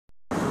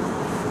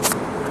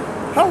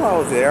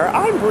Hello there,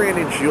 I'm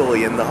Brandon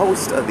Julian, the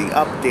host of the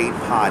Update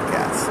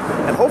Podcast,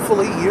 and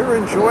hopefully you're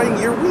enjoying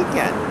your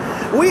weekend.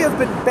 We have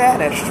been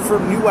banished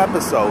from new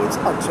episodes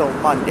until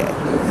Monday,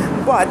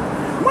 but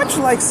much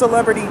like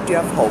celebrity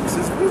death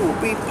hoaxes, we will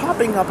be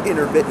popping up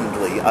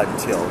intermittently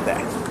until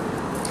then.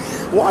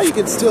 While you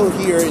can still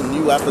hear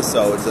new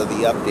episodes of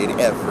the Update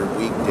every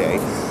weekday,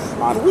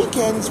 on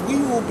weekends we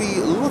will be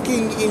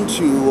looking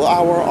into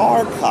our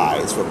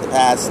archives from the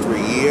past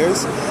 3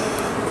 years.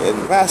 In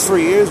the past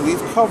 3 years,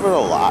 we've covered a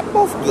lot,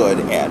 both good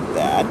and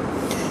bad.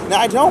 Now,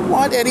 I don't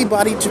want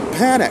anybody to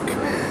panic,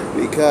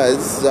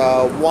 because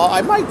while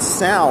I might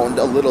sound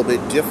a little bit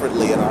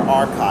differently in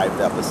our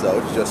archived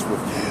episodes, just with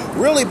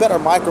really better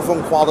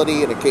microphone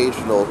quality and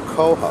occasional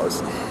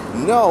co-hosts,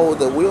 know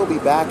that we'll be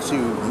back to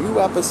new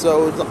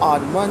episodes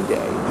on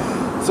Monday.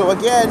 So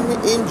again,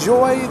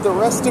 enjoy the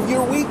rest of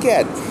your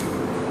weekend.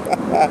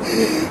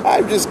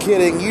 I'm just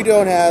kidding. You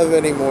don't have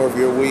any more of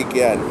your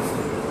weekend.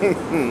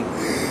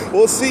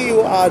 We'll see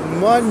you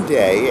on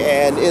Monday,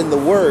 and in the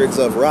words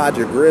of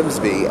Roger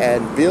Grimsby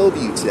and Bill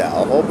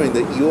Butel, hoping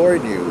that your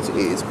news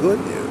is good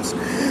news.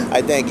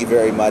 I thank you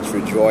very much for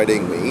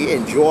joining me.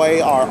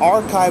 Enjoy our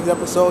archived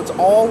episodes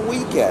all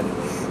weekend.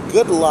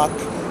 Good luck.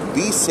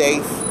 Be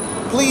safe.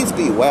 Please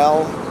be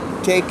well.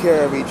 Take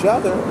care of each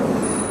other.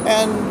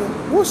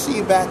 And we'll see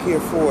you back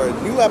here for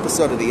a new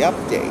episode of The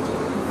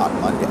Update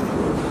on Monday.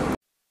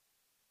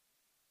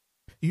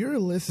 You're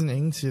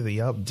listening to The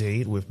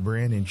Update with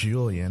Brandon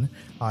Julian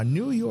on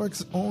New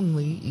York's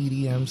only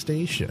EDM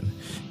station.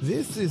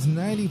 This is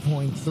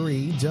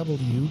 90.3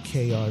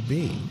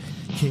 WKRB,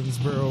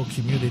 Kingsborough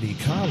Community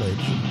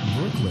College,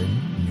 Brooklyn,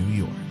 New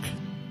York.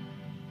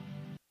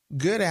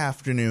 Good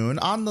afternoon.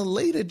 On the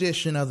late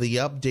edition of The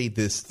Update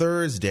this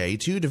Thursday,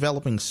 two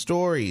developing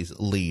stories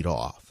lead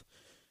off.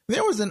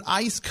 There was an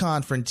ICE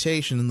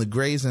confrontation in the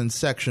Gravesend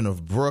section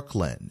of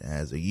Brooklyn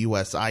as a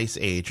U.S. ICE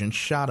agent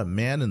shot a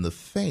man in the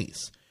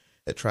face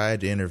that tried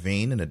to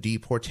intervene in a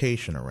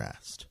deportation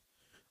arrest.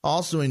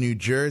 Also in New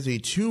Jersey,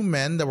 two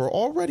men that were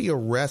already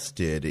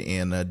arrested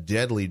in a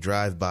deadly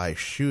drive-by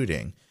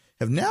shooting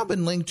have now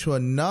been linked to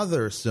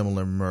another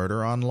similar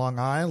murder on Long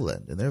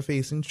Island, and they're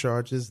facing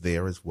charges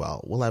there as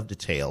well. We'll have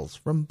details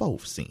from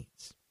both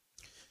scenes.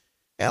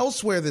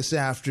 Elsewhere this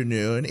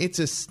afternoon, it's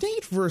a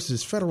state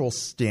versus federal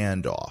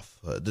standoff.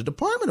 The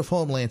Department of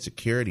Homeland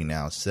Security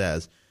now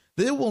says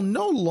that it will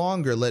no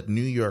longer let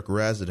New York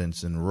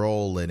residents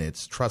enroll in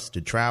its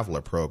trusted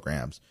traveler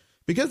programs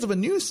because of a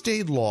new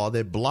state law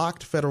that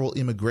blocked federal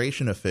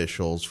immigration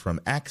officials from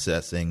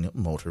accessing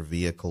motor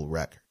vehicle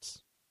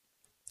records.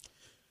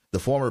 The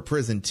former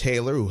prison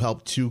tailor who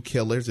helped two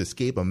killers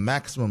escape a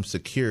maximum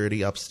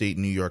security upstate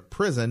New York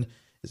prison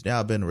has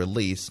now been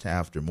released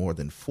after more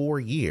than 4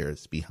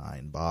 years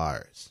behind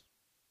bars.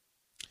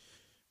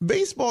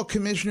 Baseball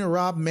Commissioner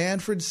Rob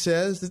Manfred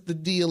says that the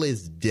deal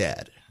is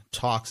dead.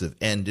 Talks have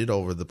ended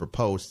over the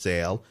proposed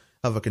sale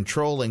of a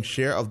controlling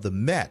share of the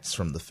Mets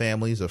from the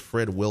families of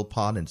Fred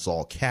Wilpon and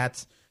Saul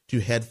Katz to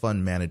hedge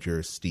fund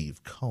manager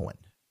Steve Cohen.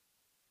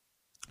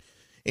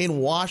 In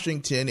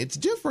Washington, it's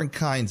different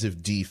kinds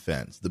of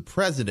defense. The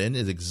president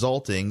is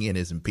exulting in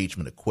his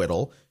impeachment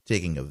acquittal,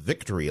 taking a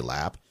victory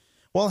lap,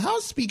 while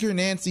House Speaker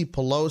Nancy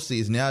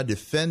Pelosi is now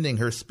defending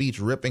her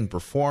speech-ripping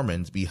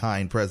performance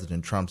behind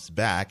President Trump's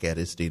back at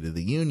his State of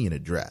the Union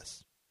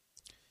address.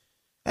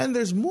 And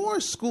there's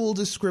more school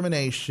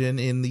discrimination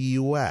in the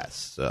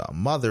U.S. A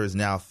mother is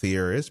now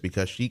furious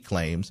because she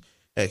claims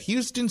a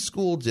Houston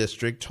school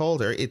district told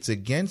her it's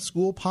against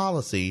school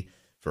policy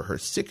for her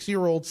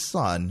 6-year-old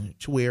son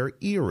to wear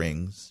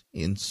earrings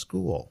in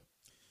school.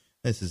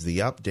 This is The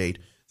Update,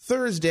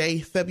 Thursday,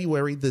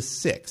 February the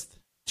 6th,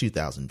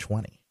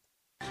 2020.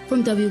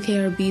 From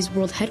WKRB's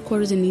World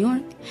Headquarters in New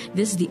York,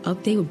 this is The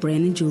Update with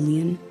Brandon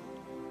Julian.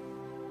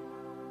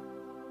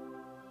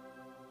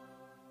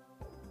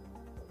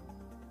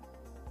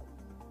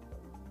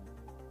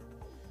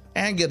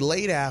 And good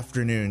late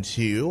afternoon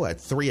to you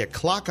at 3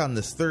 o'clock on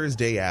this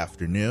Thursday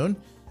afternoon.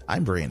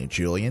 I'm Brandon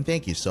Julian.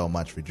 Thank you so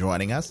much for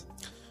joining us.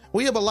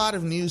 We have a lot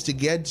of news to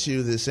get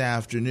to this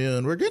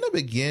afternoon. We're going to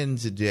begin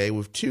today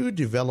with two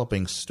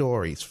developing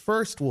stories.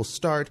 First, we'll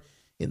start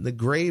in the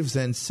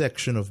Gravesend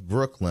section of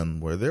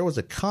Brooklyn, where there was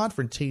a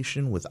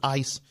confrontation with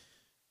ICE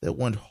that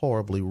went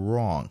horribly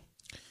wrong.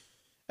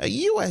 A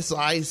U.S.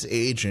 ICE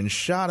agent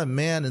shot a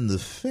man in the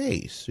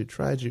face who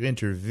tried to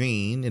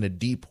intervene in a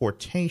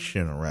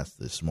deportation arrest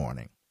this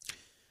morning.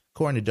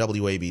 According to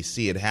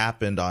WABC, it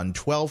happened on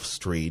 12th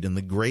Street in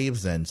the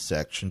Gravesend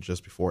section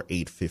just before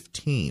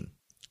 8:15.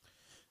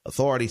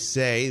 Authorities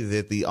say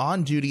that the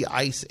on-duty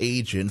ICE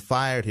agent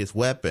fired his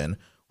weapon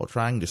while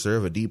trying to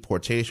serve a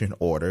deportation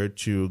order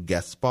to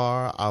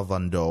Gaspar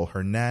Avando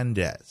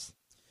Hernandez.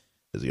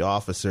 As the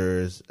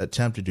officers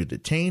attempted to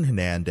detain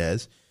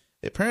Hernandez,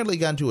 they apparently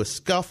got into a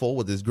scuffle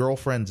with his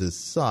girlfriend's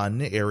son,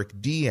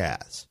 Eric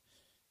Diaz.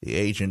 The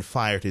agent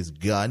fired his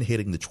gun,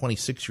 hitting the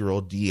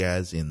 26-year-old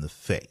Diaz in the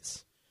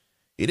face.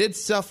 He did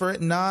suffer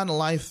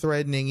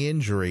non-life-threatening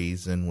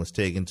injuries and was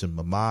taken to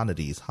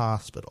Maimonides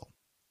Hospital.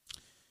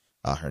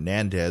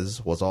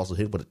 Hernandez was also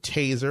hit with a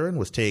taser and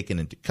was taken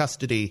into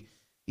custody.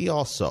 He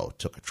also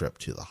took a trip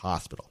to the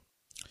hospital.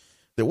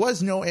 There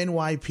was no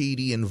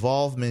NYPD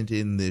involvement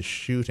in this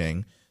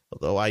shooting,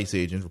 although ICE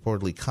agents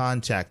reportedly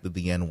contacted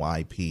the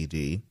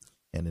NYPD,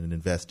 and an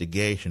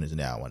investigation is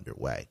now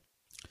underway.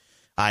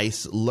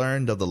 ICE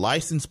learned of the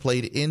license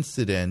plate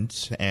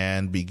incident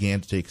and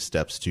began to take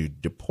steps to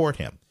deport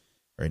him.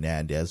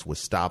 Hernandez was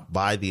stopped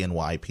by the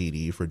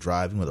NYPD for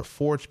driving with a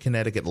forged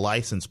Connecticut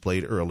license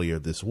plate earlier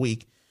this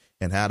week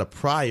and had a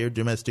prior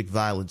domestic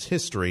violence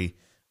history,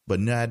 but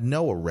had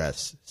no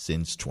arrests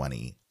since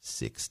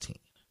 2016.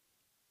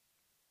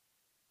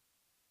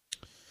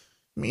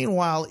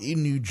 Meanwhile,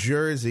 in New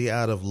Jersey,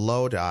 out of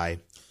Lodi,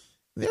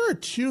 there are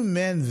two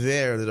men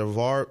there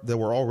that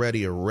were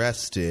already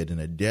arrested in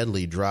a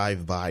deadly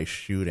drive-by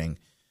shooting.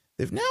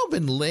 They've now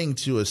been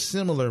linked to a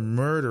similar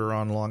murder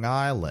on Long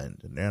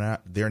Island, and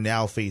they're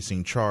now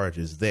facing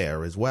charges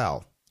there as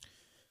well.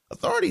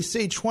 Authorities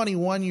say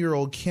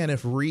 21-year-old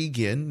Kenneth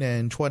Regan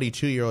and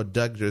 22-year-old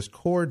Douglas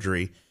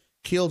Cordry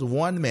killed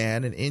one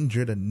man and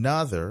injured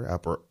another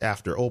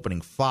after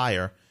opening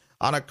fire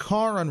on a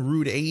car on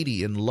Route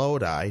 80 in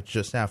Lodi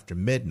just after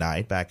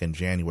midnight back on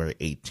January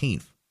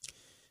 18th.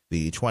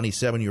 The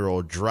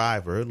 27-year-old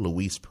driver,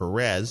 Luis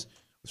Perez,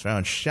 was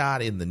found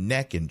shot in the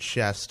neck and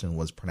chest and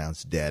was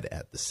pronounced dead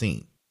at the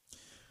scene.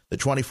 The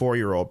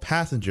 24-year-old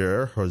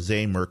passenger,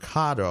 Jose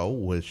Mercado,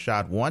 was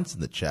shot once in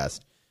the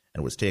chest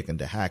and was taken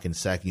to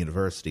Hackensack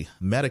University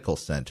Medical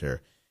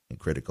Center in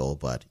critical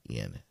but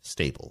in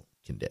stable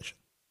condition.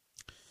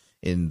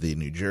 In the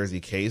New Jersey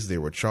case, they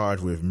were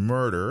charged with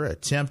murder,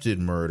 attempted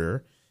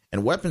murder,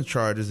 and weapons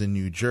charges in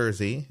New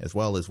Jersey, as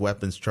well as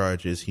weapons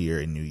charges here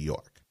in New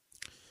York.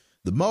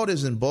 The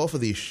motives in both of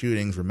these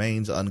shootings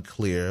remains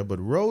unclear, but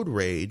road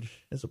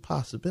rage is a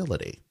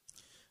possibility.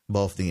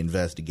 Both the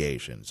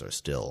investigations are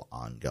still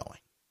ongoing.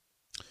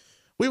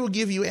 We will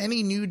give you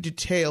any new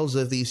details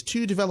of these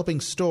two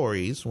developing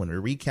stories when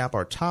we recap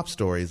our top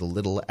stories a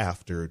little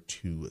after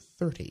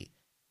 3:30,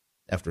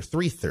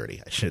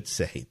 I should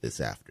say, this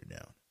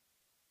afternoon.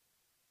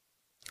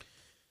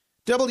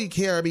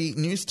 WKRB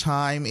News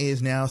Time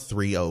is now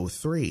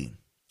 3:03.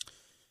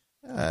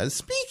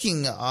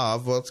 Speaking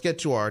of, let's get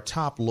to our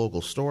top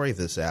local story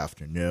this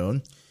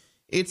afternoon.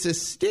 It's a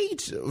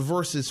state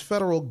versus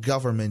federal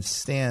government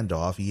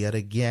standoff yet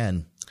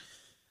again.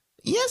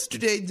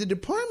 Yesterday, the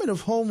Department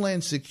of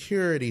Homeland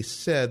Security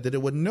said that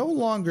it would no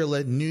longer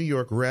let New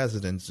York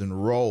residents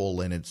enroll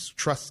in its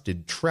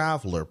trusted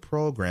traveler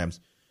programs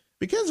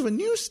because of a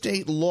new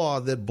state law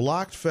that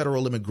blocked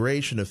federal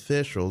immigration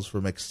officials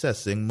from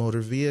accessing motor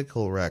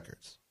vehicle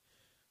records.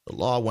 The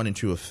law went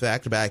into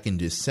effect back in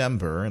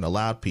December and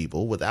allowed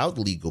people without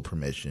legal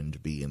permission to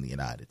be in the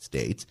United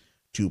States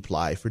to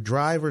apply for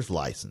driver's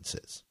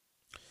licenses.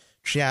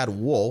 Chad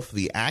Wolf,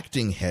 the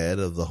acting head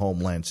of the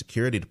Homeland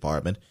Security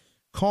Department,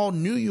 called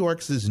New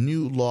York's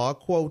new law,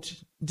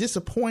 quote,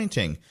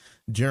 disappointing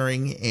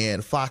during a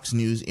Fox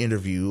News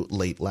interview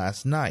late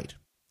last night.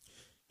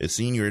 A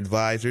senior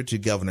advisor to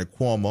Governor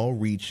Cuomo,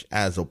 Reach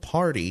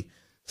Azzopardi,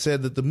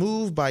 said that the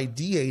move by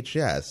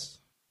DHS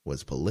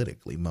was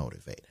politically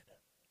motivated.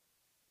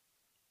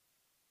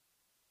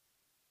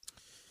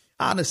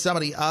 On to some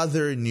of the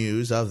other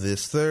news of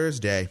this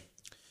Thursday.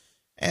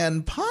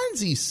 And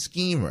Ponzi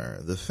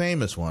schemer, the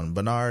famous one,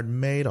 Bernard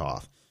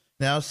Madoff,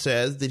 now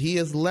says that he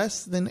has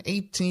less than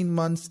 18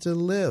 months to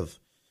live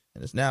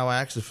and has now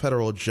asked a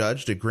federal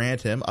judge to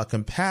grant him a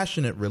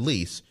compassionate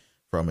release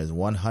from his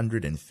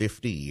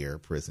 150-year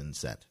prison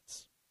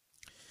sentence.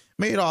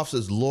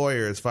 Madoff's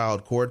lawyers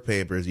filed court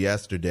papers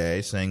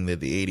yesterday saying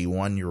that the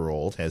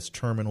 81-year-old has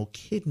terminal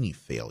kidney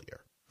failure.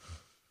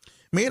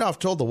 Madoff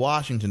told the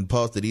Washington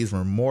Post that he's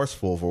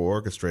remorseful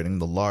for orchestrating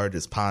the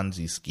largest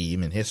Ponzi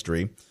scheme in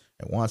history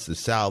and wants to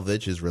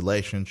salvage his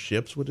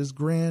relationships with his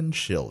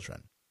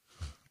grandchildren.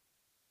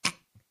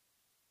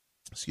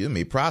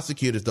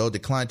 Prosecutors, though,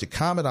 declined to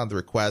comment on the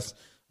request,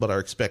 but are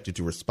expected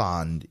to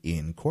respond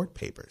in court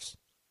papers.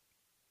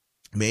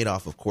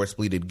 Madoff, of course,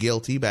 pleaded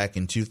guilty back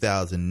in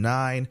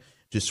 2009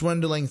 to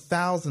swindling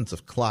thousands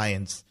of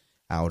clients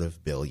out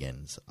of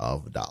billions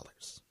of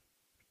dollars.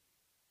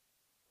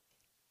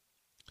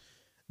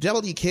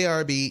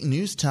 WKRB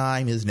News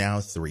Time is now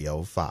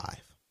 3:05.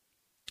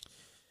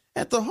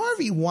 At the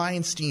Harvey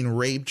Weinstein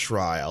rape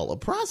trial,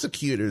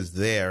 prosecutors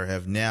there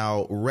have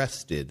now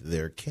rested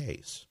their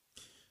case.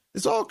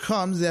 This all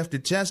comes after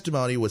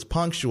testimony was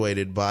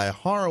punctuated by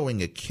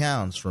harrowing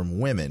accounts from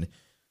women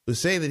who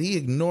say that he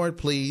ignored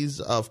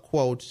pleas of,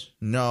 quote,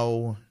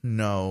 no,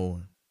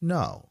 no,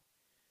 no,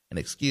 and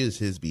excused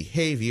his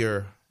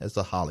behavior as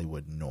the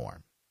Hollywood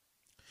norm.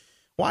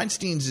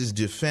 Weinstein's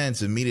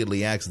defense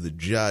immediately asked the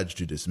judge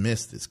to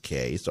dismiss this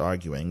case,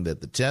 arguing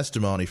that the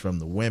testimony from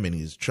the women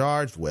he's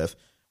charged with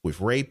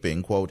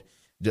raping, quote,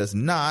 does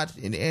not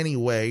in any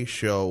way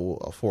show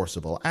a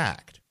forcible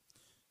act.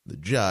 The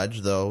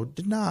judge, though,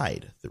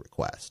 denied the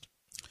request.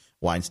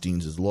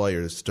 Weinstein's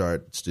lawyers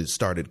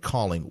started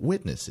calling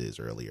witnesses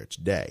earlier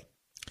today.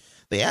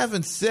 They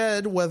haven't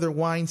said whether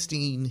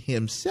Weinstein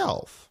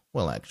himself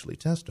will actually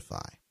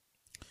testify.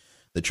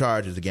 The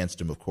charges against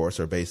him, of course,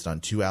 are based on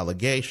two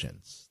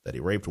allegations: that he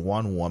raped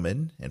one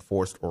woman and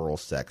forced oral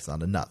sex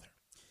on another.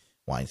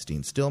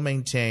 Weinstein still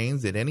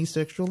maintains that any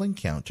sexual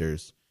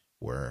encounters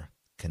were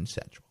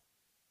consensual.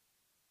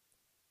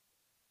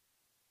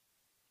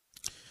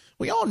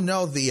 We all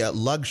know the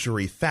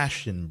luxury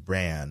fashion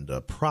brand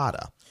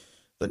Prada.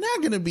 They're now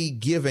going to be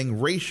giving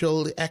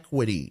racial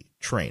equity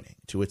training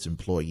to its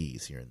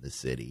employees here in the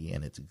city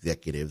and its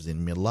executives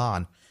in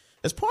Milan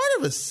as part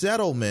of a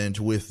settlement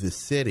with the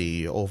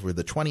city over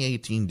the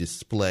 2018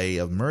 display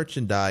of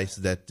merchandise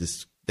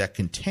that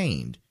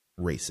contained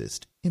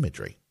racist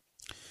imagery.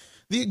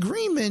 The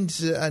agreement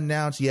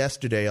announced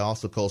yesterday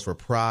also calls for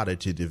Prada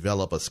to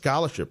develop a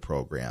scholarship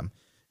program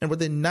and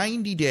within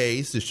 90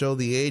 days to show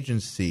the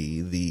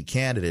agency the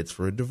candidates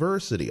for a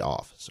diversity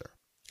officer.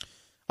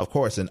 Of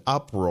course, an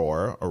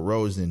uproar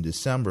arose in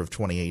December of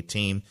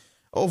 2018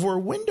 over a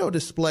window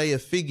display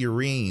of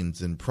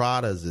figurines in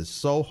Prada's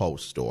Soho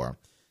store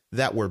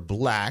that were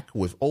black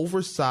with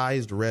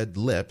oversized red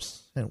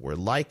lips and were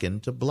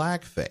likened to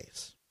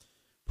blackface.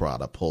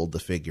 Prada pulled the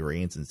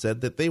figurines and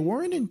said that they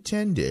weren't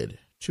intended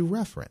to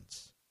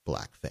reference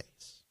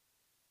blackface.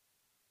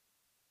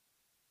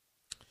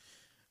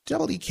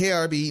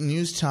 WKRB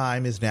News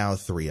Time is now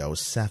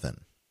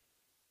 3:07.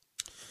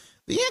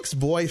 The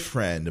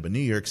ex-boyfriend of a New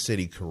York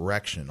City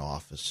correction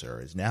officer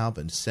has now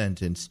been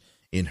sentenced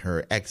in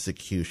her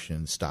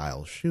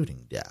execution-style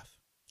shooting death.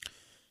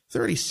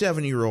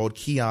 37-year-old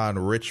Keon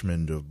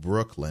Richmond of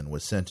Brooklyn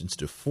was sentenced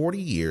to 40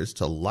 years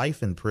to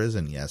life in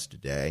prison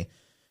yesterday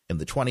in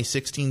the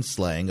 2016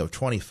 slaying of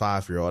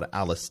 25-year-old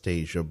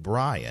Alastasia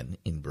Bryan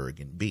in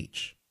Bergen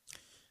Beach.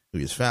 He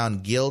was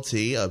found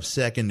guilty of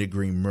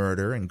second-degree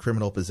murder and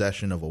criminal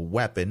possession of a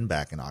weapon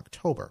back in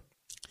October.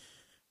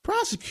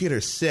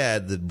 Prosecutors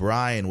said that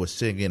Bryan was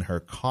sitting in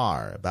her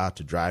car about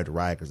to drive to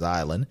Rikers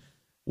Island,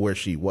 where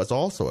she was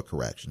also a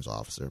corrections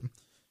officer,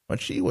 when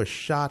she was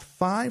shot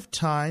 5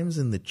 times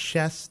in the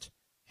chest,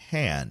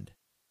 hand,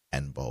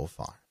 and both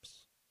arms.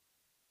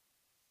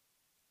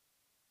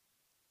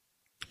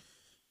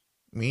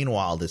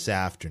 Meanwhile, this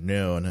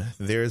afternoon,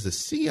 there's a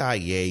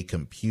CIA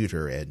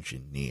computer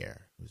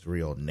engineer whose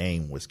real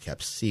name was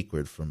kept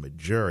secret from a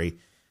jury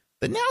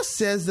that now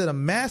says that a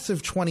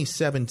massive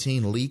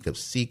 2017 leak of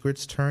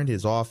secrets turned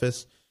his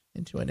office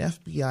into an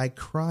FBI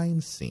crime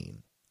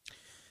scene.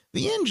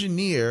 The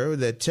engineer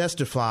that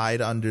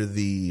testified under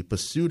the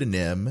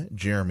pseudonym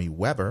Jeremy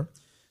Weber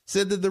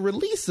said that the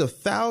release of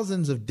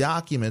thousands of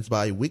documents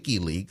by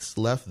WikiLeaks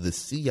left the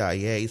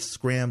CIA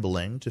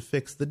scrambling to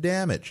fix the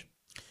damage.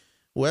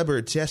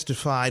 Weber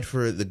testified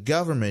for the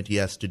government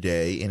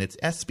yesterday in its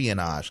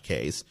espionage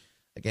case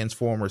against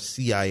former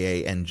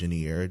CIA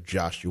engineer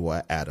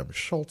Joshua Adam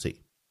Schulte.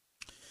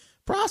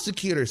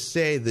 Prosecutors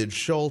say that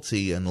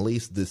Schulte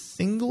unleashed the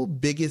single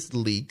biggest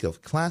leak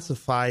of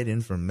classified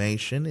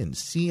information in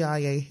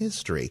CIA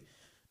history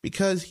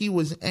because he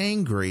was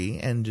angry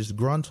and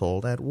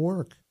disgruntled at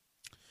work.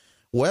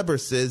 Weber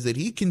says that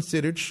he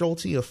considered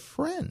Schulte a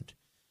friend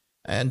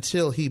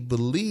until he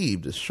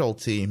believed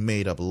Schulte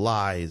made up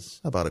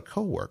lies about a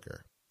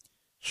coworker.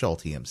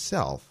 Schulte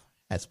himself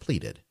has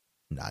pleaded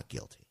not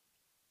guilty.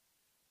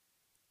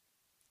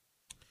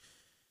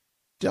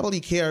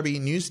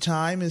 WKRB News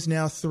Time is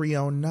now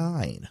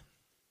 3:09.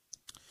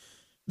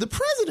 The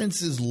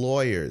president's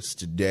lawyers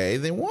today,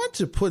 they want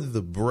to put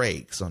the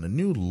brakes on a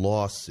new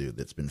lawsuit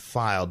that's been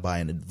filed by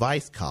an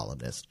advice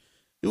columnist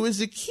who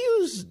has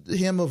accused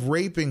him of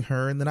raping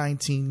her in the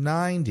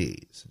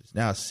 1990s. He's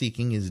now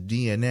seeking his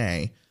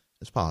DNA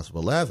as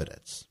possible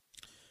evidence.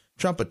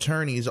 Trump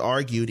attorneys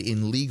argued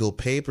in legal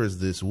papers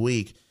this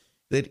week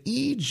that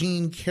E.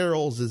 Jean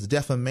Carroll's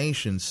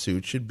defamation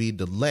suit should be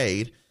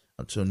delayed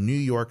until New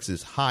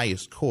York's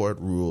highest court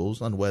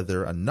rules on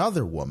whether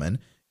another woman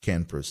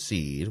can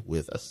proceed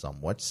with a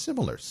somewhat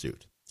similar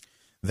suit.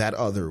 That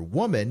other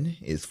woman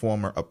is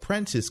former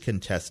Apprentice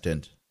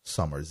contestant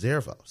Summer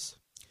Zervos.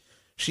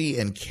 She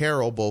and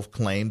Carroll both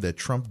claimed that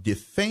Trump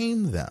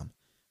defamed them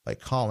by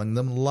calling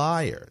them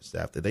liars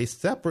after they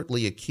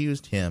separately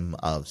accused him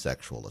of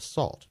sexual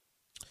assault.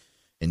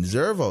 In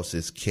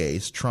Zervos'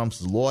 case,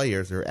 Trump's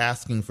lawyers are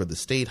asking for the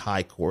state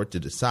high court to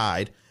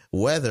decide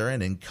whether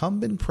an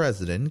incumbent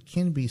president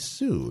can be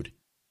sued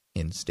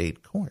in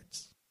state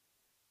courts.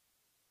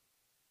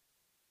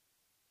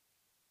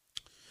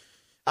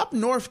 Up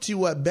north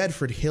to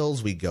Bedford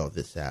Hills we go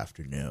this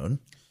afternoon,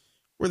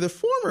 where the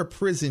former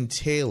prison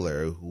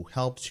tailor who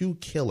helped 2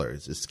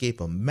 killers escape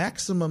a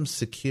maximum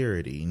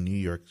security New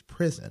York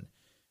prison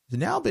has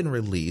now been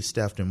released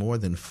after more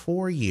than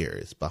 4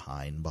 years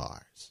behind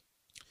bars.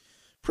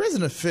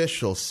 Prison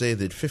officials say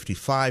that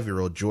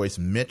 55-year-old Joyce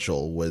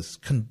Mitchell was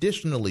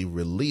conditionally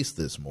released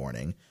this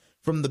morning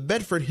from the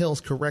Bedford Hills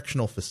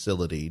Correctional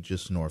Facility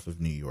just north of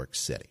New York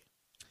City.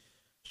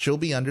 She'll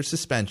be under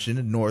suspension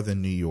in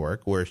northern New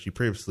York, where she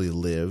previously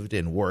lived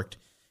and worked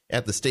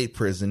at the state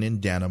prison in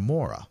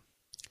Dannemora.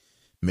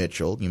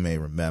 Mitchell, you may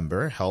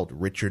remember, helped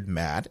Richard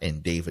Matt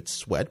and David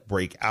Sweat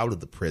break out of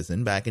the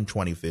prison back in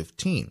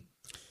 2015.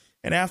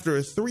 And after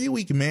a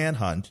 3-week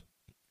manhunt,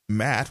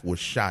 Matt was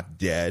shot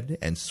dead,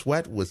 and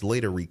Sweat was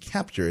later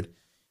recaptured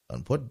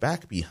and put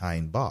back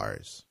behind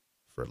bars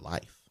for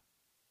life.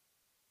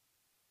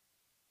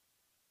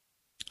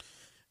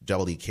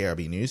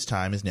 WKRB News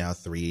Time is now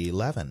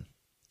 3:11.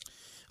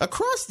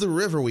 Across the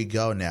river we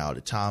go now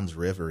to Toms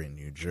River in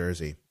New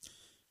Jersey,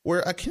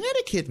 where a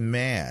Connecticut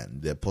man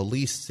that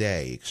police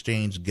say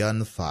exchanged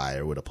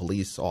gunfire with a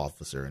police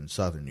officer in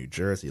southern New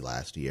Jersey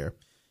last year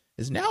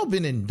has now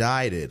been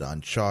indicted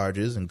on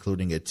charges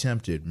including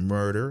attempted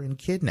murder and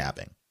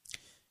kidnapping.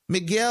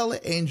 Miguel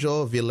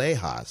Angel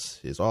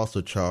Villejas is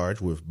also charged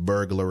with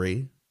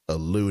burglary,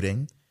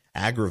 eluding,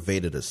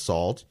 aggravated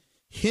assault,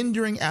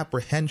 hindering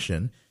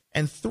apprehension,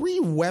 and 3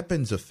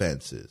 weapons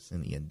offenses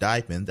in the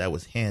indictment that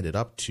was handed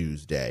up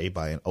Tuesday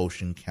by an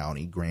Ocean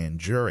County grand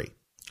jury.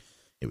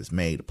 It was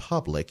made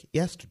public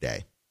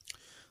yesterday.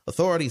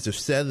 Authorities have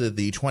said that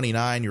the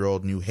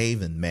 29-year-old New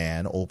Haven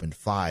man opened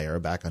fire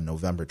back on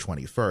November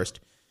 21st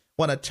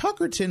when a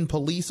Tuckerton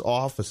police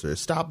officer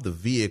stopped the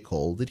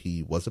vehicle that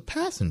he was a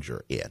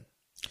passenger in.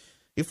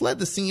 He fled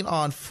the scene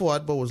on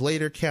foot but was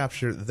later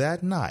captured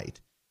that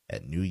night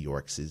at New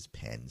York's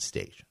Penn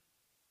Station.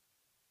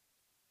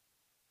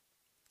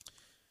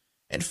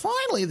 And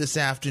finally this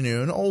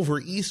afternoon,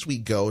 over east we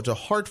go to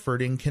Hartford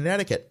in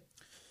Connecticut,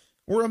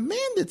 where a man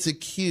that's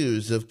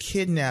accused of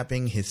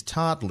kidnapping his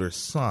toddler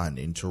son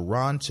in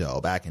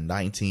Toronto back in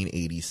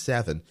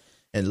 1987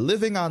 and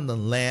living on the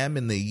lam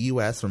in the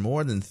U.S. for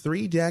more than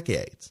 3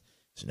 decades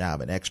has now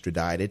been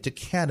extradited to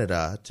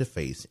Canada to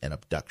face an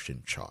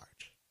abduction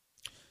charge.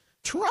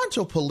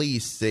 Toronto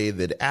police say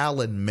that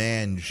Alan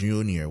Mann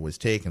Jr. was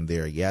taken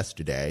there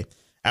yesterday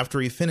after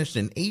he finished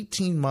an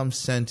 18-month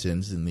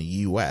sentence in the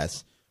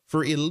U.S.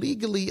 for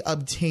illegally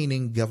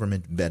obtaining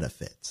government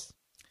benefits.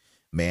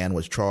 Mann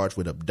was charged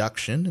with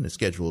abduction and is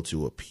scheduled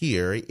to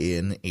appear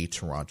in a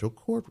Toronto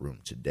courtroom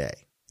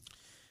today.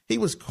 He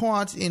was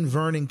caught in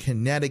Vernon,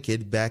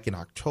 Connecticut back in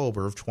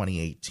October of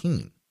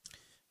 2018.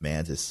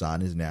 Mann's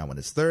son is now in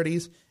his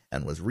 30s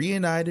and was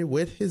reunited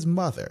with his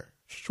mother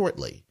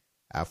shortly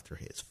after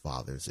his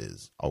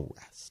father's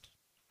arrest.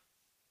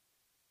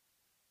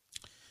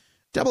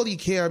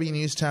 WKRB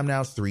News Time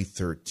now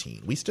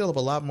 3:13. We still have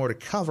a lot more to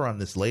cover on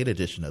this late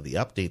edition of the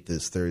update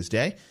this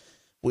Thursday.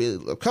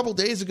 A couple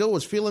days ago, it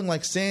was feeling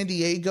like San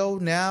Diego.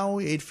 Now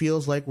it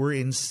feels like we're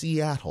in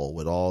Seattle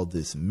with all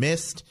this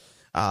mist,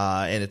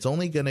 and it's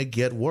only going to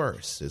get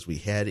worse as we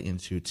head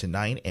into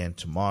tonight and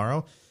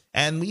tomorrow.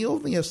 And we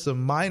only have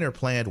some minor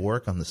planned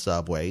work on the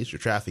subways. Your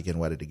traffic and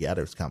weather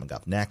together is coming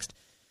up next.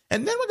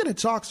 And then we're going to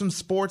talk some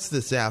sports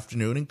this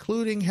afternoon,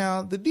 including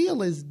how the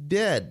deal is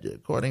dead,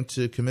 according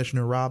to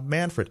Commissioner Rob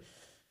Manfred.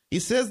 He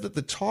says that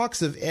the talks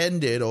have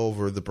ended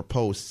over the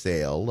proposed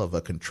sale of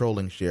a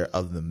controlling share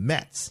of the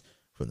Mets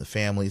from the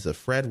families of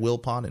Fred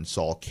Wilpon and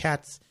Saul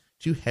Katz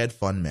to head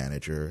fund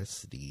manager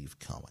Steve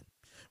Cohen.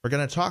 We're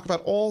going to talk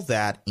about all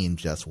that in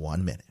just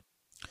 1 minute.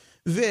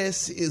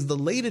 This is the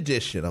late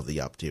edition of the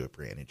Update with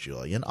Brandon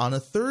Julian on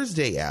a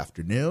Thursday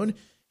afternoon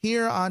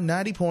here on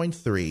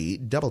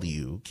 90.3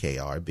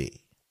 WKRB.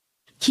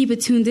 Keep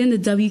it tuned in to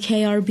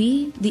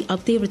WKRB. The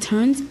update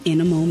returns in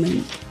a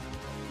moment.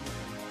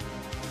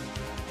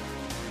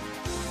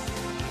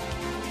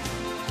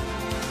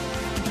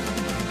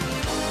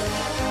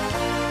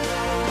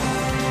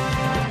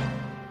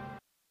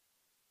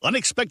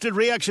 Unexpected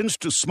reactions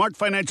to smart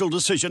financial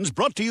decisions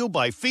brought to you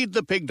by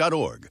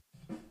feedthepig.org.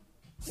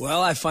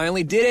 Well, I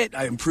finally did it.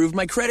 I improved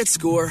my credit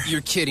score.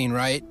 You're kidding,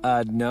 right?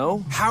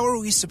 No. How are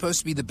we supposed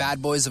to be the bad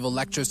boys of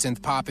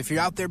electro-synth pop if you're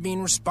out there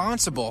being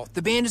responsible?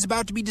 The band is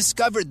about to be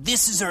discovered.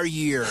 This is our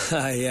year.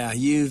 Yeah,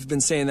 you've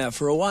been saying that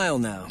for a while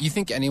now. You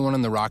think anyone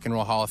in the Rock and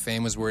Roll Hall of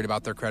Fame was worried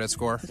about their credit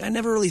score? I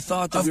never really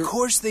thought that. Of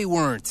course they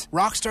weren't.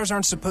 Rock stars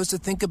aren't supposed to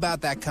think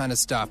about that kind of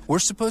stuff. We're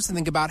supposed to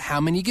think about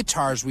how many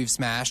guitars we've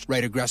smashed,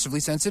 write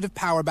aggressively sensitive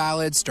power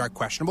ballads, start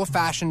questionable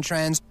fashion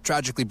trends,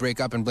 tragically break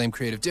up and blame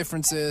creative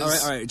differences. All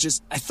right.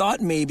 I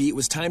thought maybe it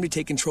was time to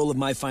take control of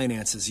my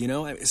finances, you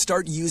know?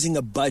 Start using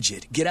a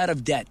budget. Get out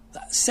of debt.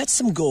 Set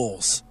some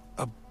goals.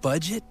 A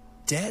budget?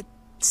 Debt?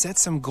 Set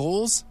some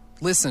goals?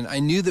 Listen, I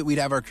knew that we'd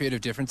have our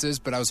creative differences,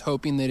 but I was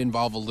hoping they'd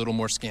involve a little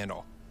more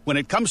scandal. When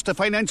it comes to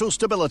financial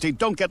stability,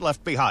 don't get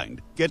left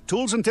behind. Get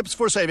tools and tips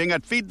for saving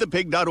at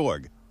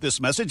feedthepig.org.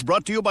 This message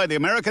brought to you by the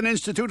American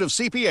Institute of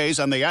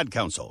CPAs and the Ad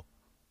Council.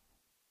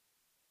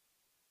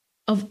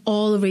 Of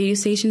all the radio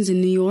stations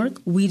in New York,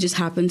 we just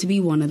happen to be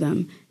one of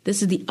them.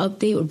 This is the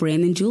update with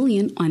Brandon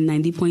Julian on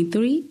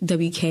 90.3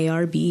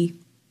 WKRB.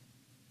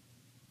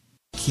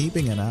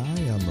 Keeping an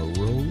eye on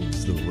the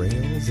roads, the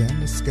rails,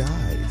 and the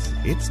skies.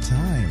 It's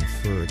time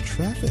for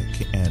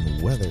traffic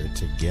and weather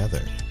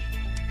together.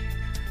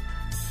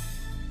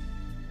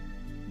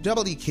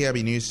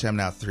 WKRB News Time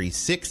now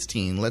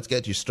 3:16. Let's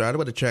get you started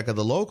with a check of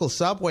the local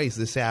subways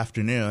this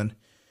afternoon.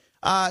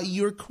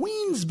 Your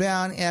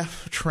Queens-bound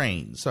F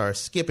trains are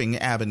skipping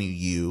Avenue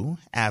U,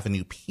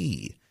 Avenue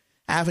P,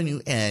 Avenue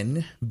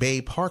N,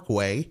 Bay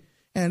Parkway,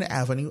 and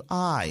Avenue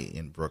I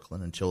in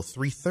Brooklyn until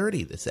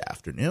 3:30 this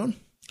afternoon.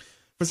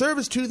 For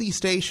service to these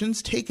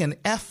stations, take an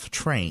F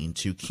train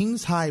to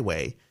Kings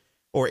Highway,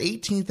 or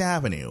 18th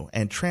Avenue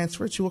and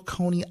transfer to a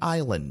Coney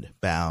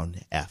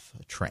Island-bound F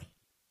train.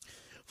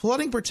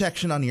 Flooding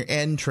protection on your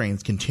N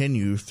trains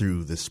continue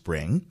through the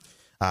spring.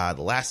 The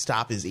last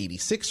stop is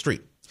 86th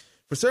Street.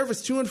 For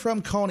service to and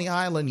from Coney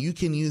Island, you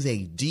can use a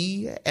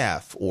D,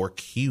 F, or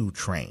Q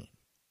train.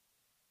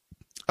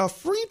 A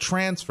free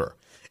transfer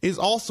is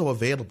also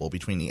available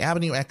between the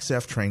Avenue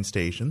XF train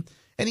station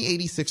and the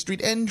 86th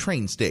Street N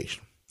train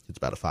station. It's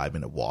about a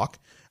 5-minute walk.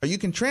 Or you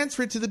can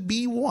transfer to the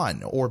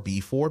B1 or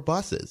B4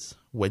 buses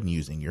when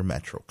using your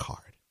Metro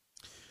card.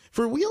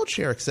 For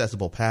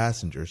wheelchair-accessible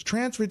passengers,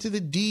 transfer to the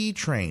D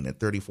train at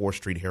 34th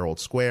Street Herald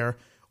Square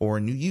or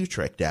New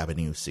Utrecht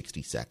Avenue,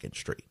 62nd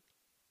Street.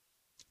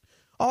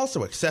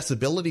 Also,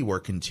 accessibility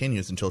work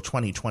continues until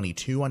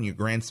 2022 on your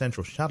Grand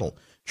Central Shuttle.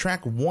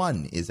 Track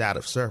 1 is out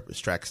of service.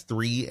 Tracks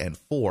 3 and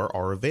 4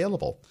 are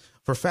available.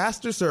 For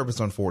faster service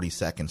on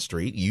 42nd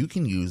Street, you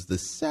can use the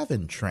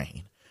 7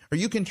 train, or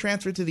you can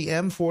transfer to the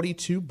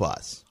M42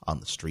 bus on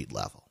the street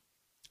level.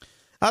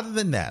 Other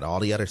than that,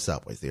 all the other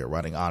subways, they are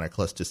running on or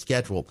close to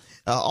schedule.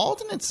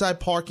 Alternate side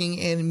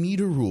parking and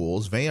meter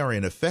rules, they are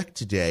in effect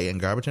today, and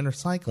garbage and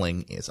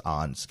recycling is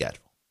on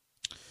schedule.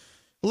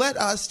 Let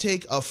us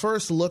take a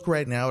first look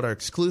right now at our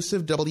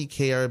exclusive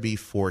WKRB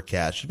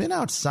forecast. I've been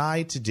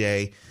outside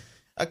today.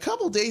 A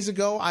couple days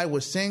ago, I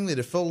was saying that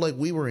it felt like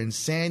we were in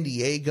San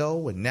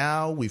Diego, and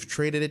now we've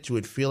traded it to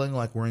it feeling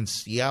like we're in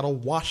Seattle,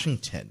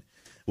 Washington,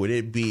 with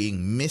it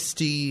being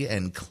misty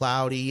and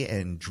cloudy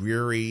and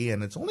dreary,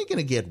 and it's only going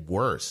to get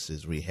worse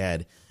as we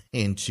head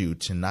into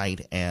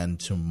tonight and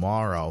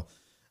tomorrow.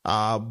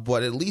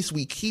 But at least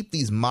we keep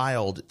these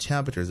mild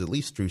temperatures, at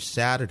least through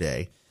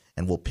Saturday,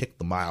 and we'll pick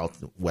the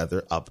mild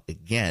weather up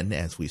again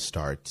as we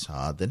start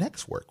the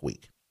next work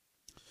week.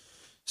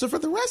 So for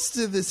the rest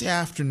of this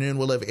afternoon,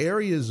 we'll have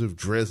areas of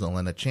drizzle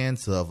and a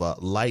chance of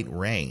light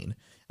rain,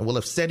 and we'll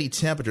have steady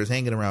temperatures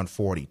hanging around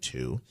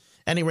 42.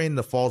 Any rain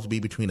that falls will be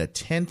between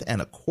 1/10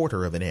 and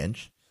 1/4 of an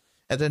inch.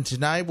 And then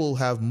tonight we'll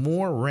have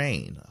more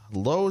rain.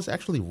 Lows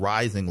actually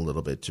rising a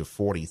little bit to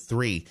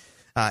 43.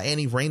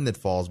 Any rain that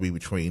falls will be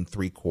between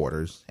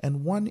 3/4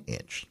 and 1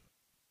 inch.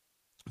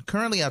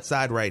 Currently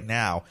outside right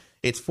now,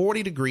 it's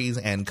 40 degrees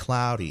and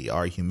cloudy.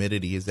 Our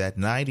humidity is at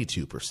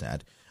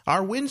 92%.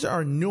 Our winds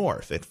are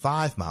north at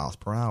 5 miles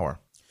per hour.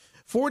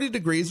 40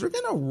 degrees, we're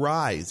going to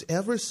rise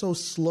ever so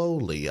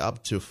slowly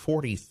up to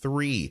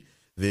 43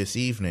 this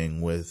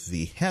evening, with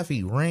the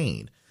heavy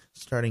rain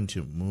starting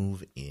to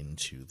move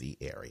into the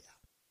area.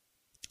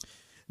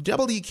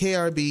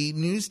 WKRB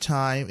News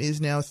Time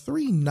is now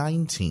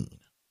 3:19.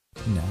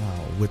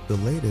 Now, with the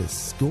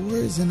latest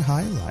scores and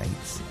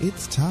highlights,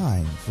 it's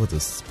time for the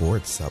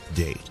Sports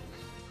Update.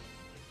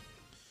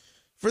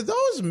 For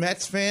those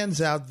Mets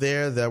fans out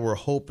there that were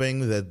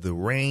hoping that the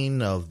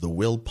reign of the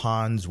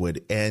Wilpons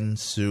would end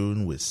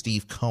soon with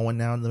Steve Cohen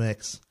now in the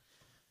mix,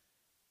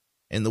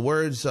 in the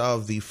words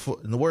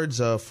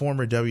of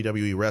former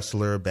WWE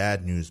wrestler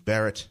Bad News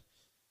Barrett,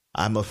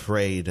 I'm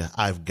afraid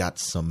I've got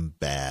some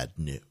bad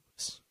news.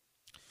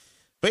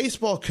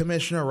 Baseball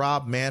Commissioner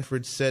Rob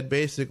Manfred said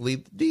basically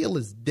the deal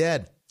is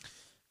dead.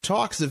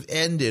 Talks have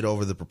ended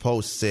over the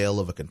proposed sale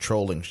of a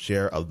controlling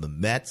share of the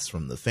Mets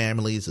from the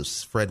families of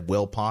Fred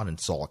Wilpon and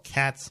Saul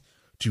Katz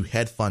to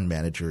head fund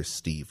manager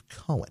Steve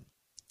Cohen.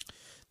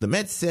 The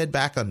Mets said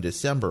back on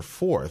December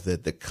 4th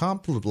that the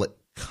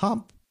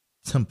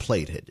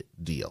contemplated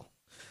deal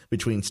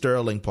between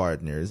Sterling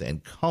Partners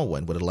and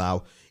Cohen would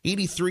allow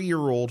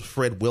 83-year-old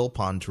Fred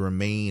Wilpon to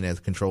remain as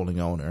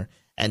controlling owner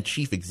and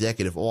chief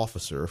executive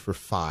officer for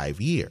 5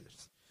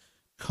 years.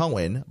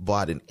 Cohen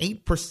bought an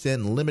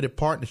 8% limited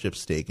partnership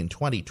stake in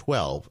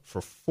 2012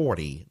 for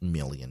 $40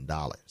 million.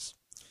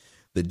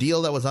 The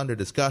deal that was under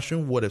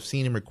discussion would have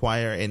seen him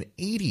require an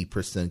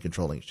 80%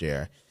 controlling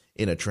share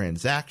in a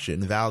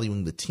transaction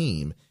valuing the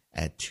team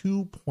at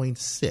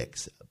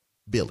 $2.6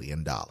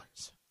 billion.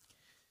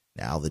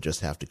 Now they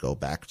just have to go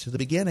back to the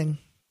beginning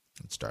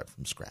and start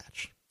from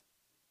scratch.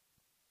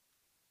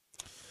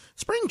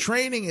 Spring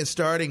training is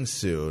starting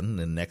soon, in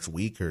the next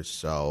week or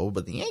so,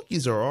 but the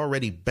Yankees are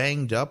already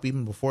banged up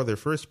even before their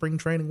first spring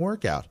training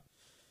workout.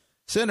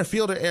 Center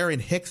fielder Aaron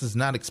Hicks is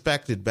not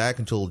expected back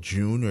until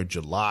June or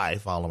July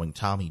following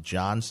Tommy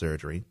John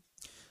surgery.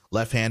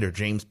 Left-hander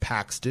James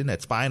Paxton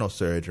had spinal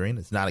surgery and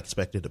is not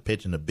expected to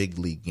pitch in a big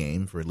league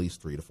game for at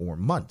least 3 to 4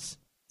 months.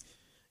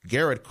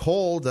 Garrett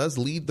Cole does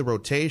lead the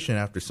rotation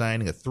after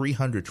signing a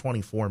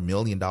 $324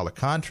 million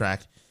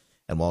contract,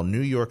 and while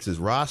New York's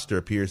roster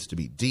appears to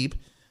be deep,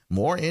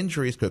 more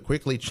injuries could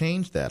quickly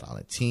change that on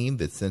a team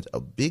that sent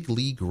a big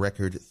league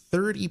record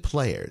 30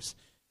 players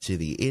to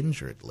the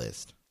injured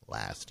list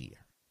last year.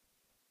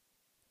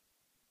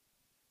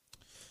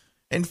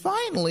 And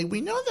finally, we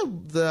know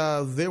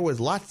that there was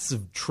lots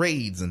of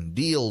trades and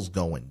deals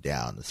going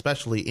down,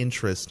 especially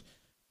interest.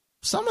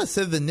 Some have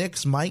said the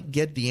Knicks might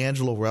get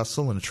D'Angelo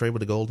Russell in a trade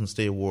with the Golden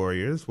State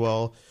Warriors.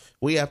 Well,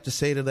 we have to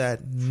say to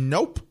that,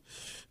 nope,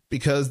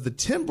 because the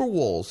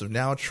Timberwolves have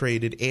now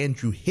traded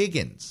Andrew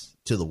Higgins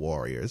to the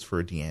Warriors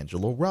for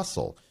D'Angelo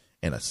Russell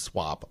in a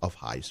swap of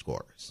high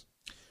scorers.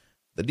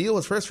 The deal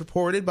was first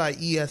reported by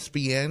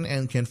ESPN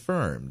and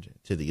confirmed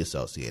to the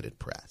Associated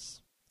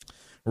Press.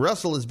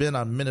 Russell has been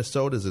on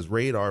Minnesota's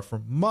radar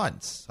for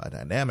months, a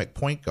dynamic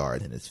point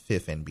guard in his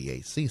fifth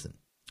NBA season.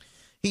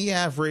 He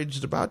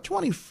averaged about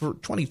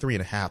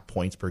 23.5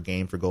 points per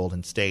game for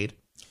Golden State.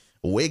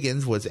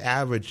 Wiggins was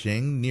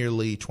averaging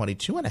nearly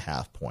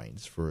 22.5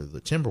 points for the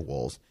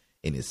Timberwolves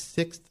in his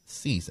sixth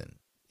season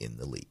in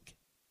the league.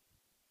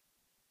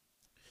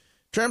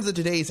 In terms of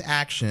today's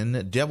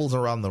action, Devils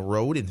are on the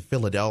road in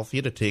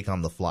Philadelphia to take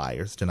on the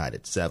Flyers tonight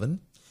at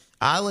 7.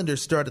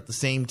 Islanders start at the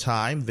same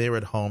time. They're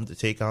at home to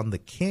take on the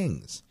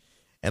Kings.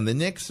 And the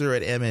Knicks are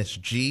at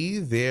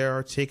MSG.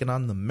 They're taking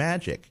on the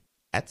Magic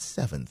at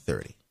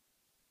 7:30.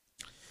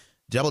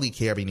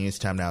 WKRB News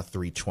Time now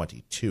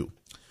 3:22.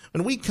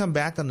 When we come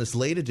back on this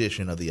late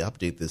edition of the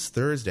Update this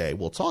Thursday,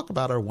 we'll talk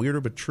about our weirder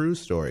but true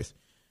stories.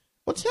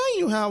 We'll tell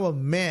you how a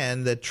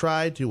man that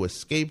tried to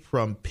escape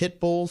from pit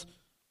bulls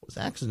was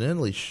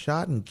accidentally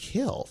shot and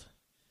killed.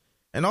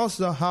 And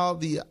also how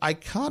the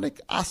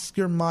iconic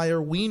Oscar Mayer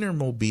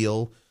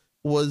Wienermobile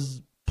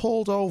was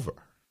pulled over.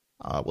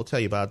 We'll tell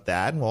you about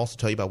that, and we'll also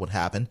tell you about what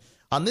happened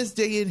on this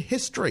day in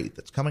history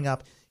that's coming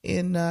up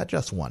in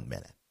just 1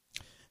 minute.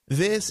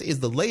 This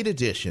is the late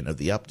edition of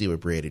the Update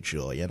with Brandon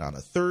Julian on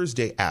a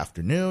Thursday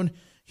afternoon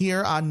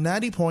here on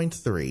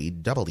 90.3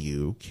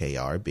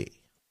 WKRB.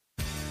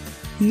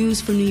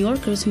 News for New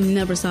Yorkers who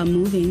never stop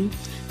moving.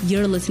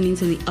 You're listening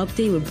to the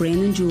Update with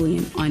Brandon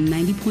Julian on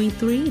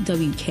 90.3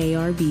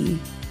 WKRB.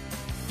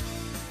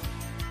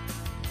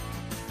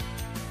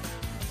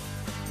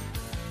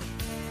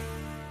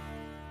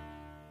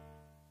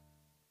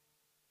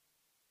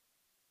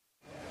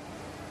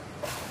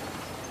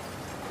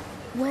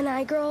 When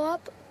I grow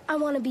up, I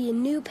want to be a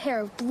new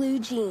pair of blue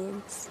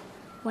jeans.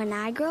 When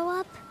I grow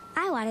up,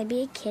 I want to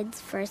be a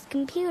kid's first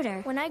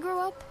computer. When I grow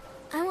up,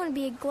 I want to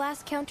be a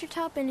glass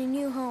countertop in a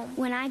new home.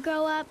 When I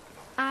grow up,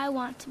 I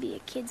want to be a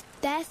kid's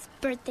best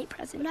birthday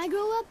present. When I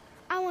grow up,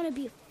 I want to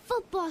be a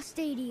football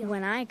stadium.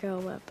 When I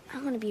grow up,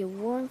 I want to be a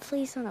warm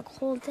fleece on a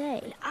cold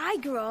day. When I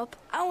grow up,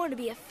 I want to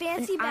be a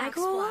fancy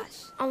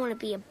backsplash. I want to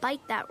be a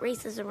bike that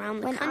races around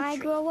the country. When I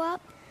grow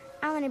up,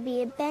 I want to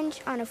be a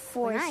bench on a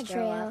forest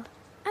trail.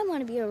 I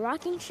want to be a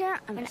rocking chair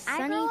on a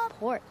sunny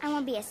porch. I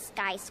want to be a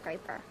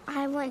skyscraper.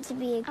 I want to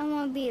be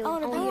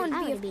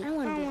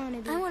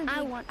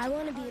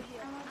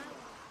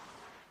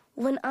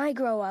When I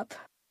grow up,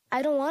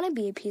 I don't want to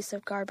be a piece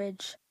of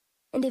garbage.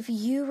 And if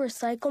you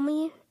recycle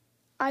me,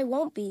 I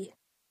won't be.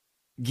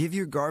 Give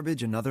your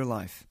garbage another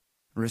life.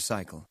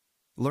 Recycle.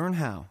 Learn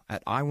how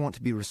at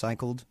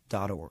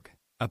iwanttoberecycled.org.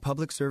 A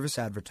public service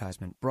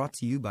advertisement brought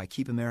to you by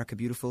Keep America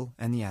Beautiful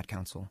and the Ad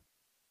Council.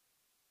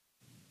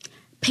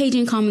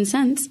 Paging common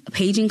sense.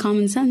 Paging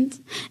common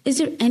sense. Is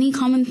there any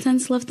common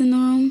sense left in the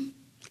room?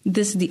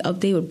 This is the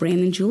Update with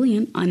Brandon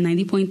Julian on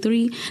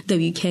 90.3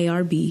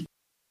 WKRB.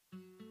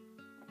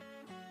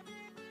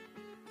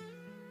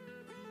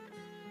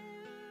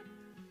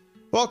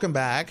 Welcome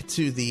back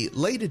to the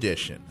late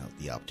edition of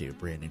the Update with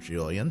Brandon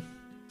Julian.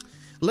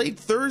 Late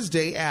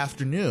Thursday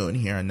afternoon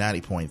here on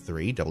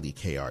 90.3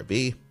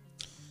 WKRB.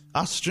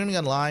 Streaming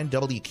online,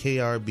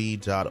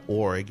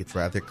 WKRB.org. It's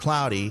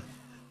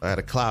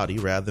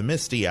rather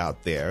misty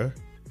out there.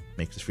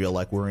 Makes us feel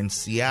like we're in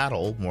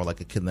Seattle, more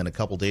like than a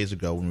couple days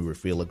ago when we were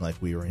feeling like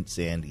we were in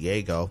San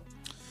Diego.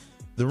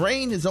 The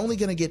rain is only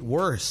going to get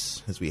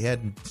worse as we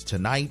head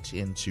tonight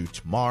into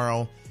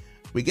tomorrow.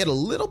 We get a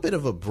little bit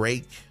of a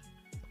break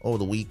over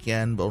the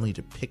weekend, but only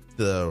to pick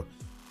the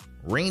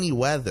rainy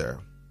weather,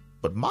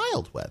 but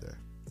mild weather,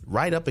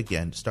 right up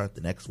again to start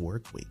the next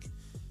work week.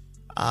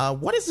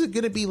 What is it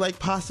going to be like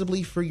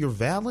possibly for your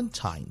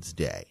Valentine's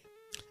Day?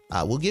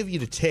 We'll give you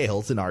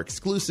details in our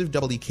exclusive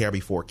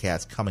WKRB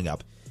forecast coming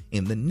up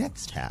in the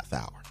next half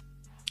hour.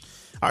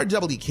 Our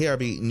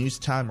WKRB news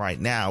time right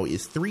now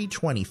is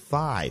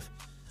 3:25.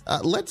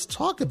 Let's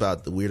talk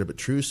about the weird but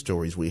true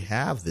stories we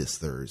have this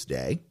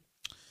Thursday.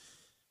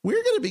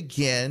 We're going to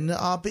begin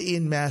up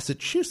in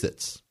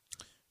Massachusetts,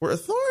 where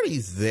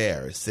authorities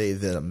there say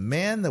that a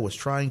man that was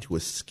trying to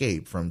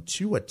escape from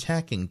two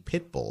attacking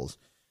pit bulls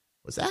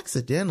was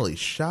accidentally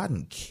shot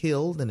and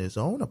killed in his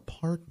own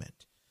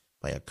apartment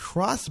by a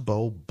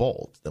crossbow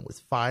bolt that was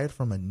fired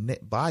from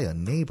by a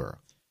neighbor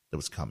that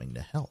was coming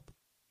to help.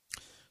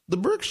 The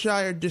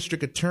Berkshire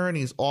District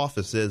Attorney's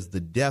Office says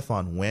the death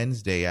on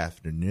Wednesday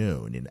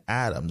afternoon in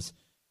Adams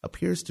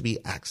appears to be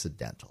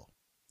accidental.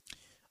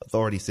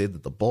 Authorities say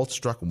that the bolt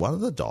struck one of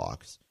the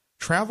dogs,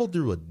 traveled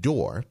through a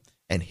door,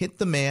 and hit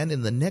the man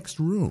in the next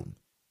room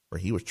where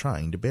he was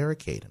trying to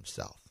barricade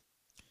himself.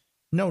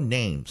 No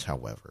names,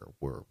 however,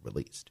 were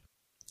released.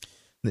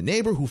 The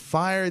neighbor who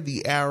fired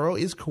the arrow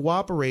is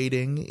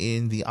cooperating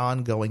in the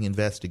ongoing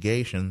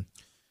investigation.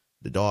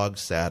 The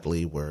dogs,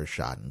 sadly, were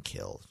shot and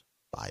killed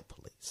by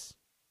police.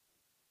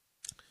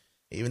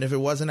 Even if it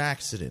was an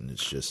accident,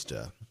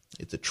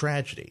 it's a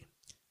tragedy.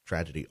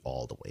 Tragedy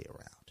all the way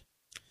around.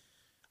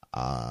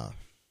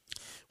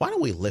 Why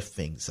don't we lift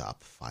things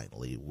up,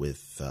 finally,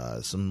 with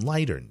some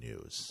lighter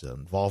news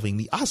involving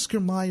the Oscar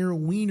Mayer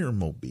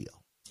Wienermobile.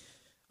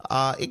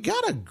 It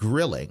got a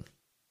grilling.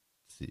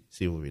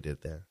 See what we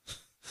did there?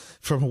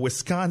 From a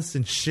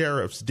Wisconsin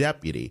sheriff's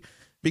deputy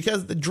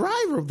because the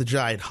driver of the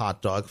giant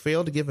hot dog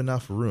failed to give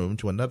enough room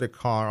to another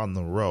car on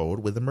the road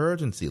with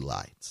emergency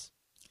lights.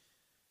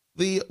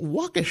 The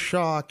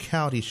Waukesha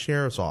County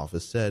Sheriff's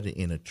Office said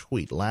in a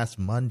tweet last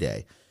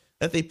Monday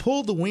that they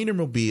pulled the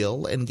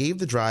Wienermobile and gave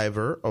the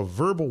driver a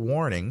verbal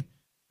warning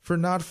for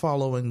not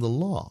following the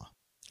law.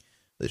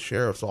 The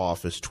sheriff's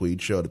office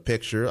tweet showed a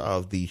picture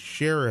of the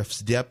sheriff's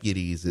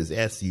deputies'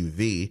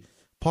 SUV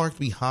parked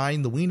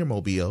behind the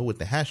Wienermobile with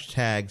the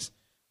hashtags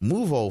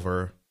 "Move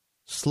Over,"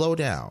 "Slow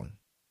Down,"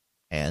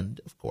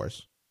 and, of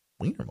course,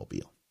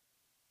 Wienermobile.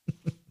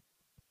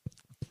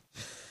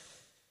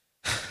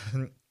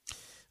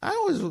 I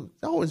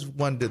always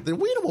wondered, the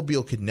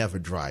Wienermobile could never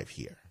drive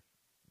here.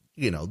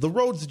 You know, the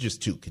roads are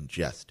just too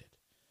congested.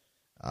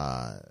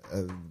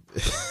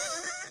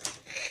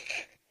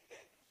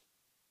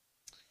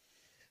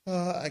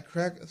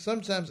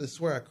 Sometimes I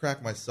swear I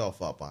crack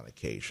myself up on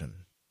occasion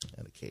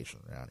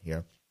around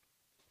here.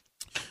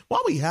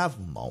 While we have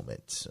a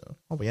moment,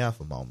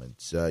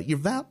 your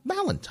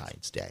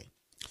Valentine's Day.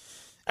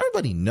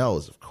 Everybody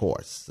knows, of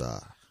course,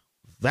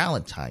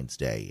 Valentine's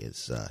Day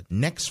is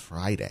next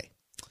Friday.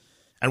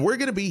 And we're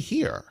going to be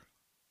here.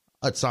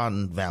 It's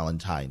on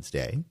Valentine's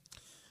Day.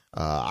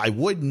 I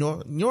would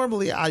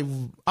normally,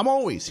 I'm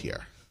always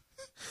here.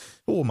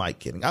 Who am I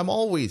kidding? I'm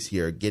always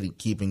here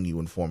keeping you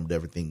informed of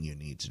everything you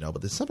need to know.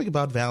 But there's something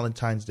about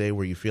Valentine's Day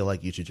where you feel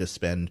like you should just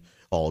spend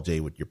all day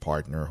with your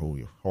partner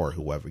or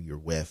whoever you're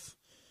with.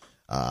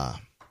 We'll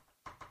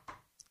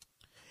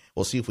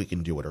see if we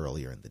can do it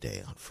earlier in the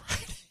day on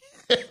Friday.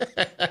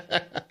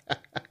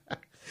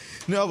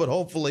 No, but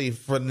hopefully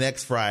for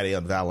next Friday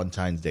on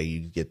Valentine's Day,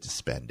 you get to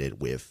spend it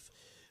with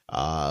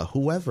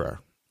whoever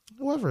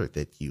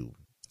that you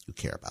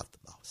care about the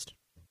most.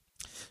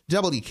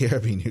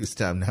 WKRB News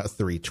Time now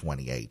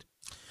 3:28.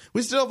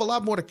 We still have a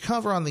lot more to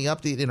cover on the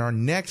update in our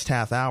next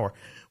half hour.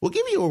 We'll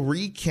give you a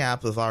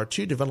recap of our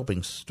two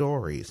developing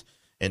stories.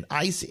 An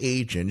ICE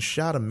agent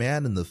shot a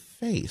man in the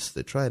face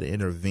that tried to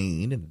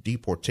intervene in a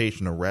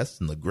deportation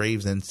arrest in the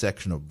Gravesend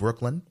section of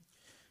Brooklyn.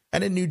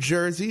 And in New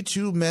Jersey,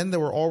 2 men that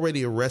were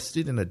already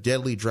arrested in a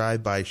deadly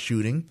drive-by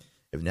shooting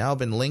have now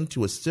been linked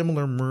to a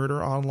similar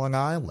murder on Long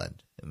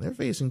Island, and they're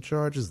facing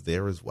charges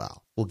there as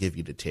well. We'll give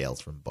you details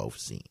from both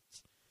scenes.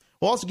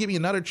 We'll also give you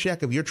another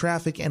check of your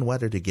traffic and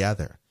weather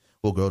together.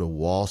 We'll go to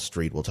Wall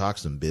Street. We'll talk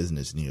some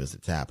business news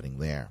that's happening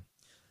there.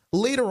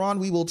 Later on,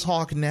 we will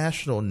talk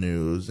national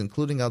news,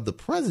 including how the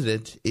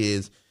president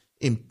is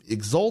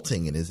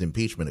exulting in his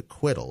impeachment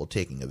acquittal,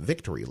 taking a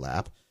victory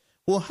lap,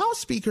 while House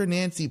Speaker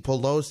Nancy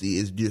Pelosi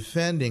is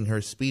defending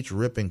her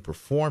speech-ripping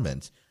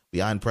performance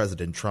behind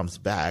President Trump's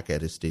back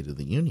at his State of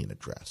the Union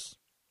address.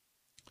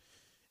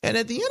 And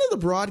at the end of the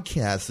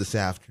broadcast this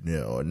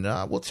afternoon,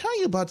 we'll tell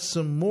you about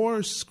some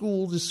more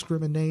school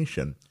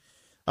discrimination.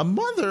 A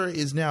mother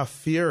is now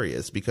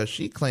furious because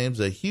she claims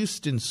a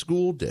Houston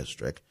school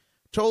district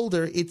told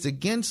her it's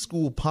against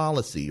school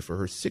policy for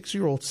her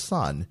 6-year-old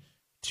son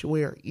to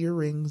wear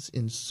earrings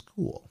in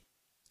school.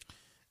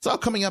 It's all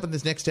coming up in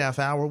this next half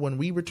hour when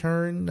we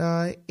return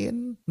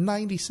in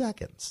 90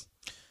 seconds.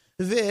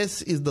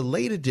 This is the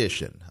late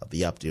edition of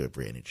the Update with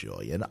Brandon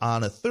Julian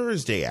on a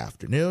Thursday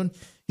afternoon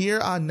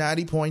here on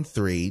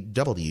 90.3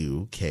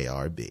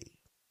 WKRB.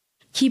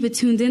 Keep it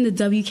tuned in to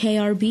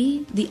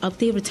WKRB. The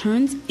update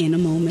returns in a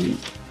moment.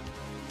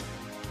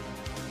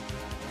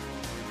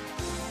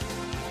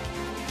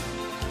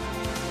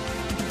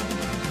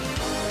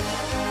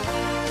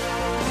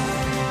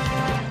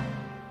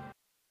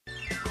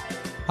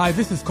 Hi,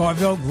 this is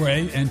Carvel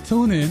Gray, and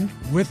tune in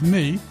with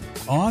me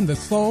on the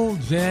Soul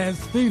Jazz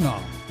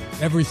Phenom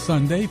every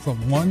Sunday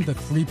from 1 to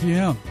 3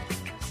 p.m.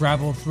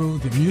 Travel through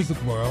the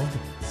music world.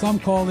 Some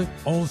call it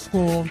old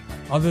school,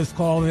 others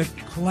call it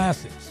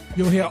classics.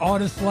 You'll hear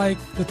artists like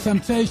The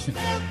Temptations,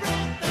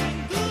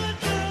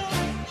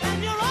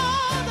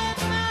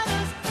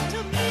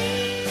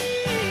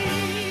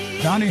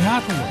 Donny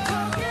Hathaway,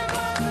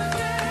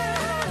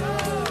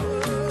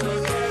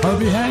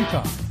 Herbie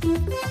Hancock,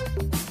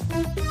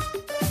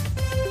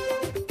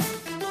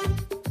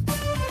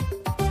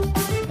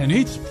 and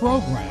each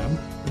program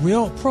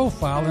will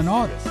profile an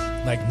artist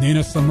like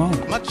Nina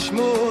Simone. Much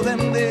more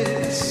than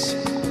this,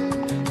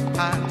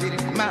 I did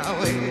it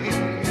my way.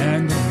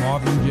 And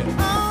Marvin Gaye.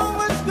 Oh,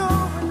 what's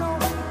going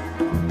on?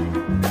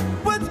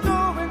 What's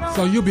going on?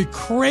 So you'll be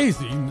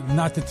crazy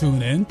not to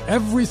tune in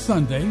every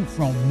Sunday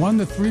from 1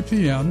 to 3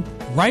 p.m.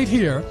 right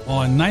here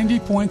on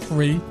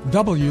 90.3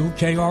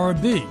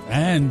 WKRB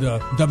and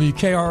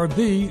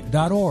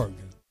WKRB.org.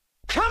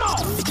 Come on!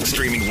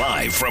 Streaming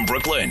live from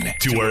Brooklyn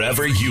to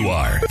wherever you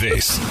are.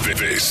 This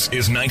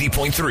is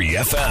 90.3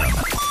 FM,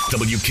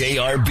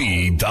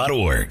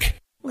 WKRB.org.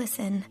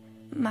 Listen,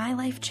 my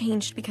life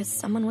changed because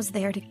someone was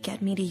there to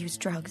get me to use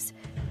drugs.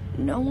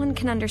 No one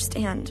can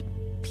understand.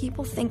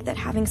 People think that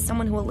having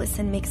someone who will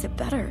listen makes it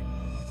better.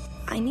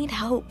 I need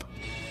help.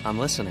 I'm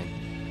listening.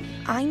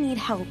 I need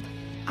help.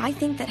 I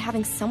think that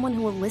having someone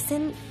who will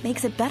listen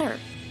makes it better.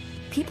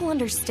 People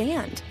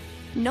understand.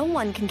 No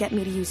one can get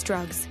me to use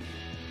drugs.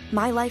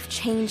 My life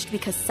changed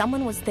because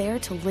someone was there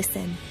to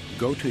listen.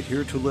 Go to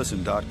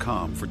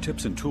heretolisten.com for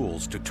tips and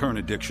tools to turn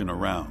addiction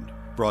around.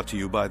 Brought to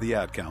you by the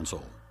Ad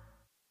Council.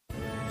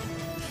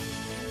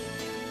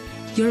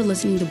 You're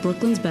listening to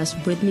Brooklyn's best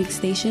rhythmic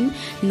station,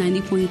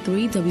 90.3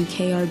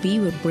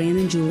 WKRB with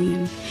Brandon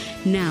Julian.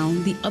 Now,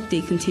 the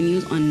update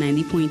continues on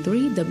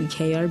 90.3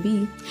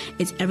 WKRB.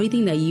 It's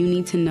everything that you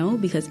need to know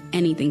because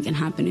anything can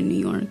happen in New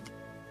York.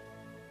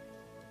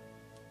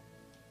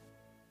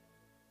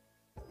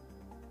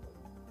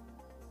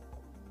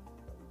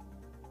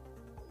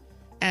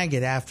 And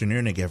good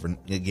afternoon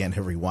again,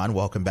 everyone.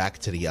 Welcome back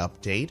to the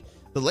update,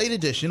 the late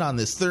edition on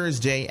this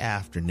Thursday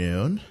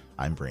afternoon.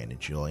 I'm Brandon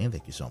Julian.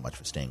 Thank you so much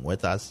for staying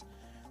with us.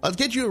 Let's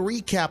get you a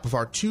recap of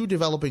our two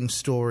developing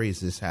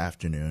stories this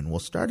afternoon. We'll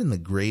start in the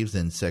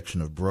Gravesend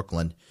section of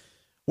Brooklyn,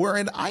 where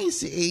an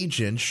ICE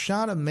agent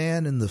shot a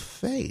man in the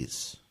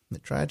face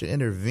that tried to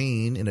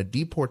intervene in a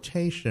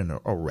deportation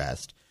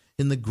arrest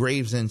in the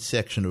Gravesend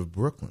section of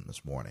Brooklyn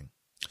this morning.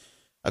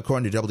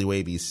 According to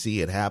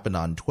WABC, it happened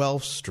on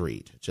 12th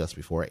Street just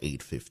before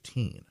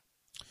 8:15.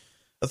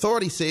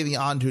 Authorities say the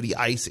on-duty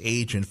ICE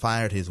agent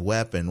fired his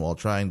weapon while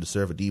trying to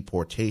serve a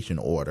deportation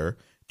order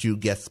to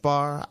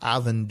Gaspar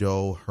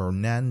Avendo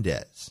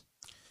Hernandez.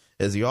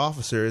 As the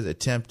officers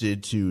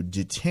attempted to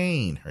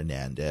detain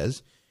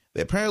Hernandez,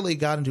 they apparently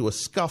got into a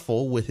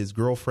scuffle with his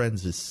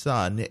girlfriend's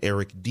son,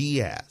 Eric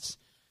Diaz.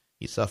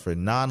 He suffered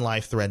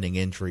non-life-threatening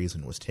injuries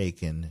and was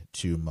taken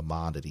to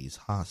Maimonides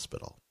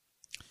Hospital.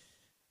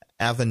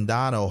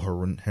 Avendano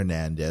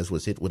Hernandez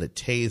was hit with a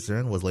taser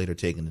and was later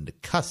taken into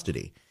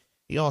custody.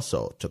 He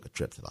also took a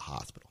trip to the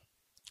hospital.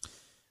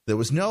 There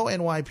was no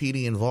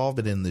NYPD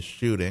involvement in the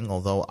shooting,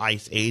 although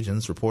ICE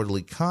agents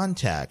reportedly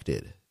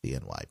contacted the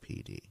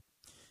NYPD.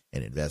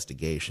 An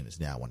investigation is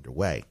now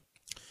underway.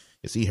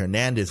 You see,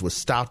 Hernandez was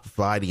stopped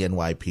by the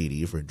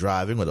NYPD for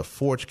driving with a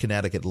forged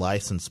Connecticut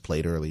license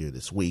plate earlier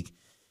this week,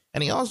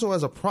 and he also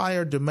has a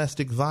prior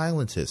domestic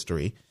violence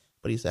history,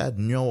 but he's had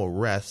no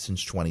arrests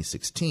since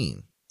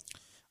 2016.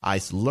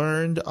 ICE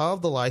learned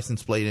of the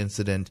license plate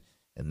incident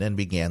and then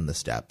began the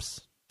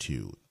steps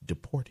to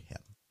deport him.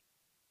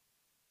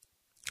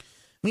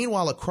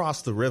 Meanwhile,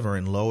 across the river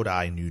in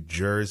Lodi, New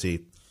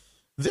Jersey,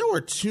 there were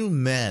two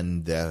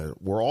men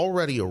that were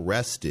already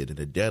arrested in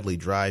a deadly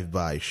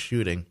drive-by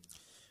shooting.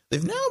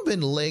 They've now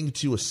been linked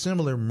to a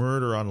similar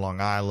murder on Long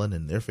Island,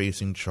 and they're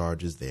facing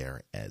charges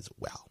there as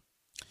well.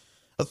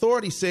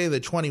 Authorities say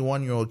that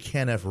 21-year-old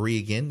Ken F.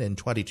 Regan and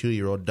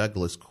 22-year-old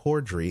Douglas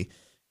Cordry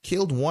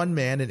killed one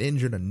man and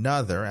injured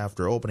another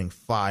after opening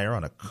fire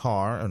on a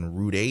car on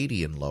Route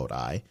 80 in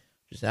Lodi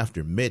just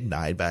after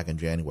midnight back on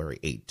January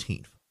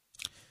 18th.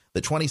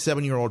 The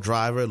 27-year-old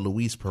driver,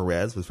 Luis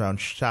Perez, was found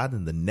shot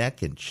in the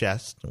neck and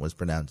chest and was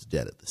pronounced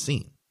dead at the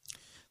scene.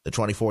 The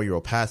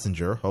 24-year-old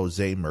passenger,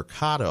 Jose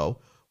Mercado,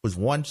 was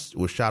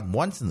shot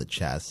once in the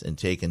chest and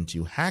taken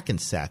to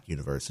Hackensack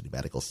University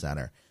Medical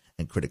Center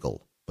in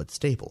critical but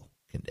stable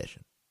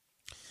condition.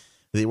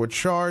 They were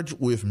charged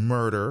with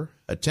murder,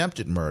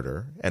 attempted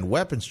murder, and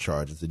weapons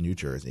charges in New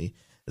Jersey,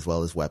 as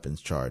well as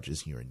weapons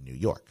charges here in New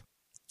York.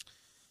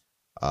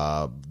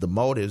 The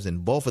motives in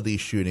both of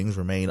these shootings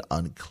remain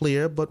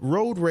unclear, but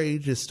road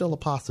rage is still a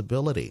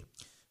possibility.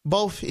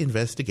 Both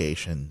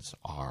investigations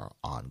are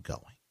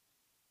ongoing.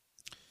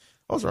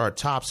 Those are our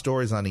top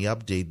stories on the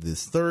update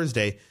this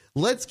Thursday.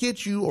 Let's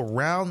get you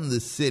around the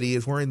city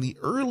as we're in the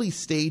early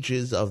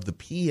stages of the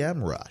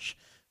PM rush.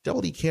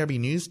 WKRB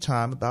News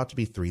Time about to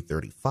be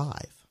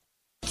 3:35.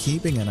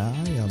 Keeping an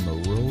eye on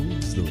the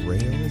roads, the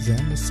rails,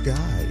 and the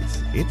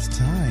skies. It's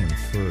time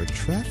for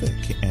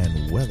traffic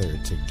and weather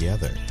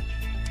together.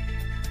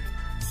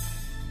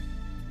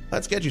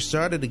 Let's get you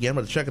started again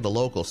with a check of the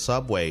local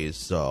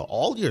subways.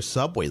 All your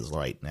subways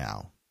right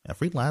now,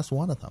 every last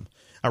one of them,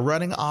 are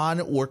running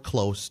on or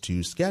close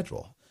to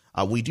schedule.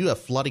 We do have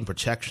flooding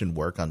protection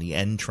work on the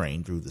N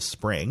train through the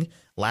spring.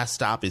 Last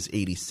stop is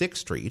 86th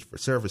Street. For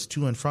service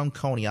to and from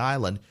Coney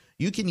Island,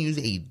 you can use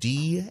a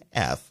D,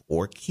 F,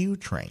 or Q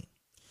train.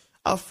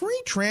 A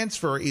free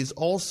transfer is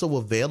also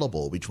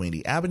available between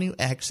the Avenue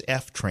X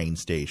F train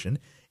station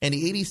and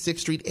the 86th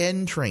Street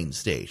N train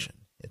station.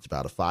 It's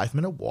about a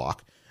 5-minute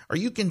walk, or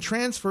you can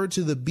transfer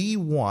to the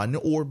B1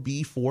 or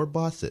B4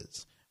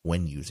 buses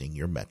when using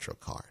your Metro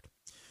card.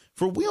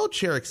 For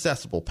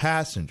wheelchair-accessible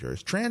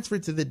passengers, transfer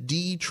to the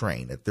D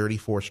train at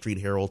 34th Street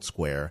Herald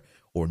Square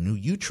or New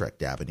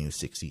Utrecht Avenue,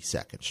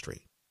 62nd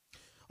Street.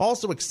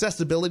 Also,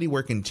 accessibility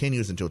work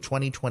continues until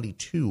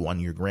 2022 on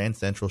your Grand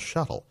Central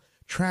Shuttle.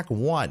 Track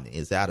 1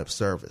 is out of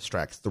service.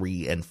 Tracks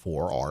 3 and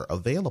 4 are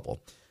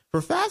available.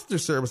 For faster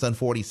service on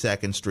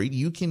 42nd Street,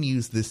 you can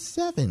use the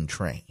 7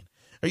 train,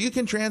 or you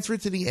can transfer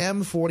to the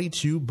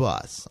M42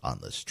 bus on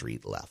the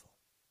street level.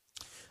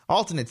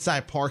 Alternate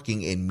side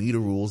parking and meter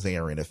rules, they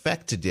are in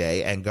effect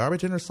today, and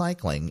garbage and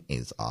recycling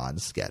is on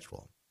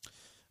schedule.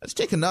 Let's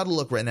take another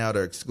look right now at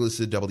our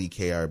exclusive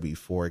WKRB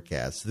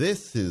forecast.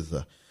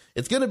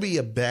 It's going to be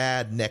a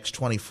bad next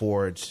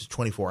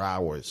 24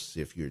 hours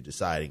if you're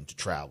deciding to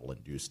travel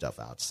and do stuff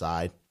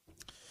outside.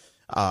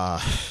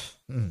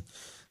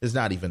 There's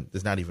not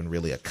even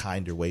really a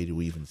kinder way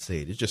to even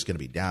say it. It's just going to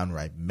be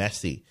downright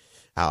messy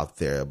out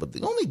there. But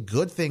the only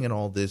good thing in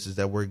all this is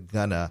that we're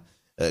going to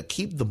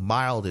keep the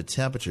milder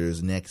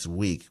temperatures next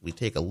week. We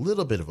take a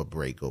little bit of a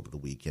break over the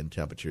weekend,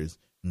 temperatures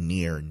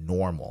near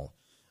normal.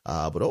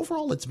 But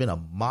overall, it's been a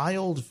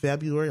mild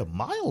February, a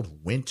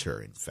mild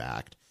winter, in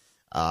fact.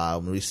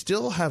 We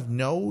still have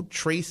no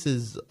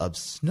traces of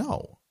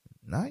snow.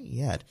 Not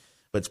yet.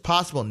 But it's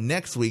possible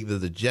next week that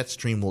the jet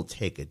stream will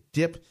take a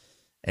dip,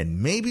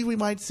 and maybe we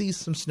might see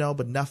some snow,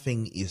 but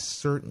nothing is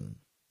certain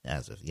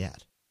as of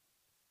yet.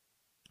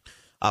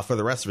 For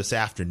the rest of this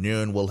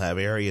afternoon, we'll have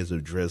areas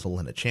of drizzle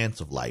and a chance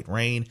of light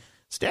rain.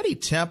 Steady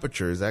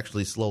temperatures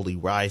actually slowly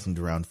rising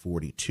to around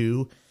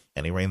 42.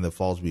 Any rain that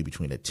falls will be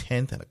between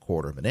 1/10 and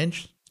 1/4 of an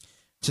inch.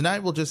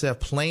 Tonight, we'll just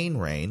have plain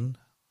rain.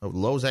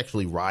 Lows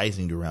actually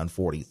rising to around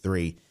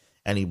 43.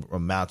 Any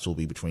amounts will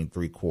be between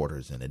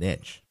 3/4 and an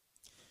inch.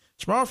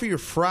 Tomorrow for your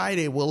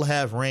Friday, we'll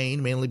have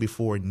rain mainly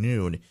before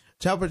noon.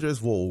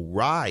 Temperatures will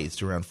rise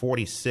to around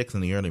 46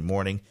 in the early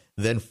morning,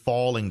 then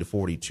falling to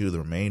 42 the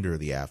remainder of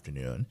the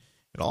afternoon.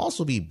 It'll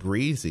also be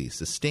breezy,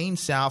 sustained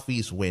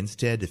southeast winds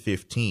 10 to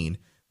 15,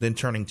 then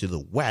turning to the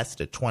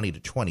west at 20 to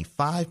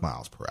 25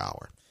 miles per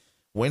hour.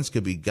 Winds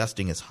could be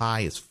gusting as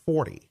high as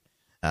 40.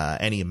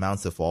 Any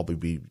amounts that fall will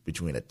be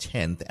between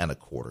 1/10 and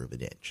 1/4 of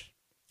an inch.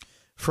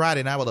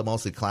 Friday night, we'll have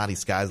mostly cloudy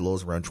skies,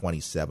 lows around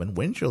 27,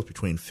 wind chills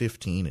between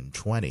 15 and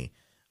 20,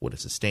 with a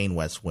sustained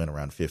west wind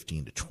around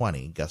 15 to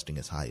 20, gusting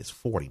as high as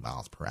 40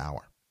 miles per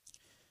hour.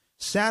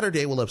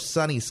 Saturday, we'll have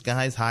sunny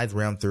skies, highs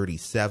around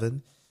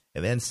 37,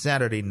 and then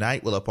Saturday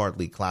night, we'll have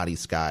partly cloudy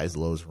skies,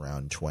 lows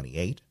around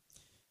 28.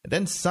 And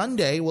then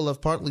Sunday, we'll have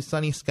partly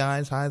sunny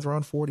skies, highs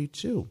around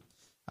 42.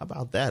 How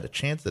about that? A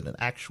chance at an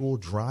actual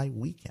dry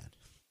weekend.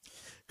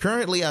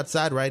 Currently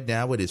outside right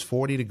now, it is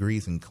 40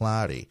 degrees and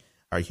cloudy.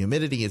 Our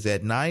humidity is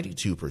at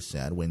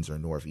 92%. Winds are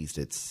northeast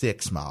at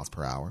 6 miles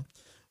per hour.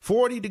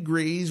 40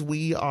 degrees.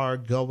 We are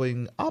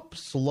going up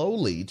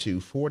slowly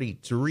to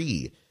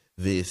 43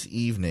 this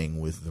evening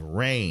with the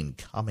rain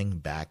coming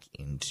back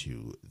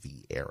into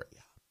the area.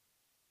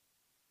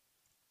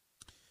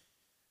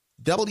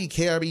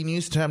 WKRB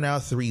News Time now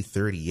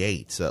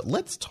 3:38.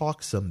 Let's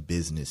talk some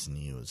business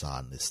news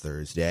on this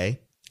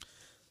Thursday.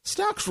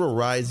 Stocks were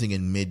rising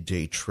in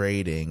midday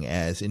trading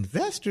as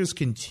investors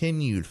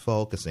continued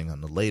focusing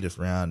on the latest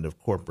round of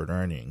corporate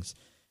earnings,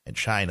 and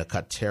China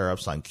cut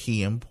tariffs on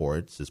key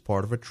imports as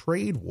part of a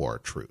trade war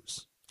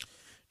truce.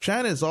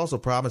 China is also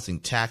promising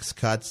tax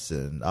cuts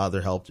and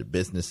other help to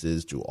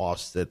businesses to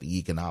offset the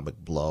economic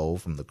blow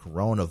from the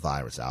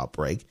coronavirus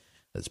outbreak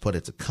that's put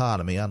its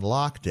economy on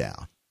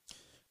lockdown.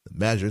 The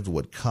measures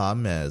would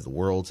come as the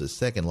world's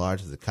second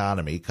largest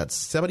economy cuts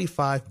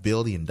 $75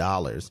 billion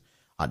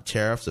on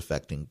tariffs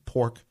affecting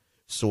pork,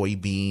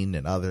 soybean,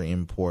 and other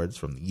imports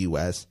from the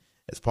U.S.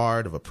 as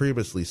part of a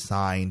previously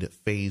signed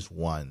Phase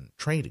 1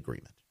 trade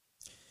agreement.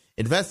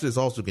 Investors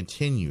also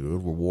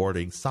continued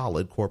rewarding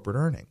solid corporate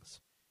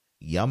earnings.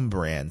 Yum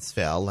Brands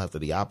fell after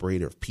the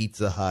operator of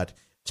Pizza Hut,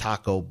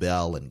 Taco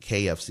Bell, and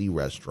KFC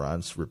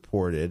restaurants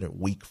reported a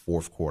weak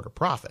fourth quarter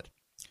profit.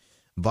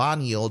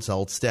 Bond yields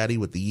held steady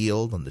with the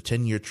yield on the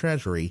 10-year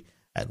Treasury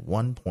at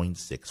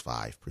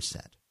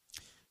 1.65%.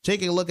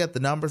 Taking a look at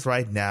the numbers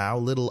right now, a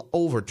little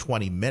over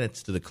 20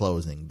 minutes to the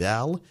closing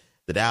bell.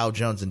 The Dow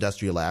Jones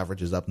Industrial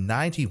Average is up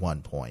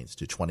 91 points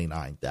to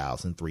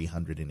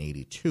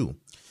 29,382.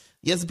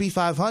 The S&P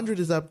 500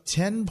 is up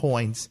 10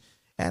 points,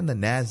 and the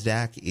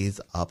NASDAQ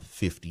is up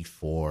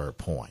 54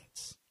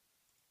 points.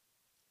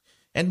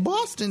 And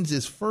Boston's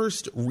its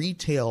first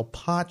retail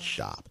pot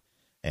shop,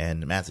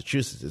 and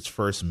Massachusetts' its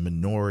first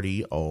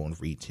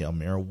minority-owned retail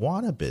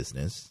marijuana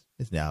business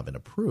has now been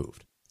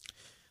approved.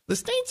 The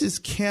state's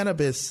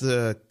Cannabis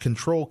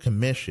Control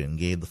Commission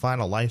gave the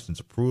final license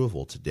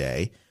approval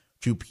today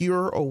to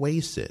Pure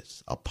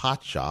Oasis, a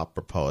pot shop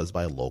proposed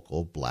by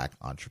local black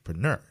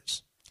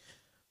entrepreneurs.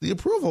 The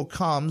approval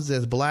comes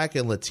as black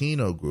and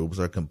Latino groups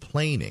are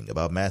complaining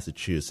about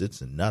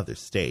Massachusetts and other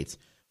states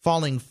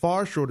falling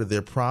far short of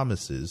their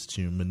promises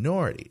to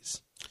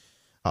minorities.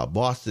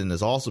 Boston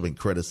has also been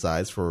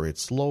criticized for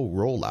its slow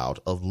rollout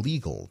of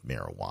legal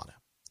marijuana.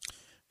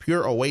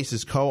 Pure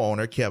Oasis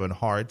co-owner Kevin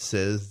Hart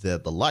says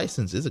that the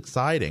license is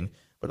exciting,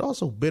 but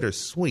also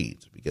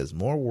bittersweet because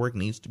more work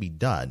needs to be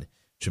done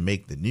to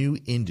make the new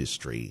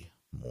industry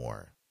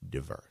more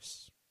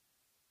diverse.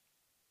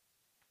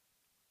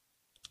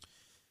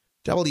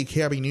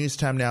 WKRB News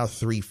Time now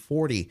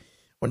 3:40.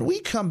 When we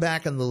come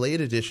back on the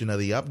late edition of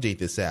the update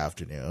this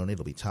afternoon,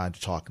 it'll be time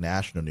to talk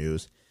national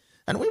news.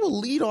 And we will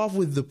lead off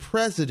with the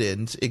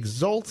president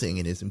exulting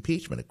in his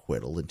impeachment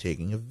acquittal and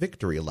taking a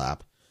victory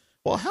lap,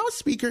 while House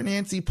Speaker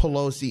Nancy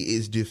Pelosi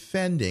is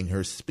defending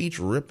her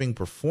speech-ripping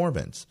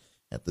performance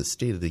at the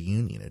State of the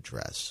Union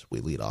address. We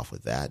lead off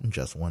with that in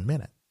just 1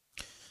 minute.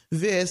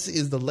 This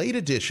is the late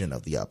edition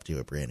of the Update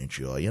with Brandon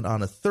Julian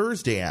on a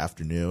Thursday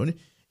afternoon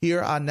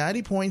here on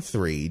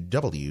 90.3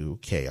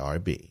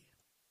 WKRB.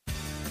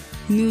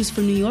 News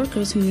for New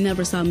Yorkers who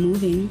never stop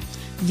moving.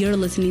 You're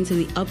listening to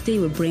The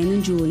Update with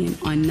Brandon Julian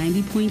on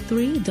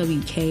 90.3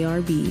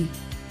 WKRB.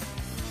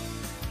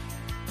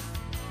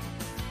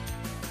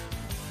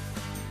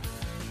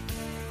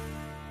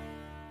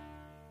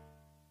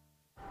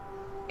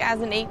 As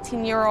an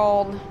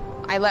 18-year-old,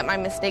 I let my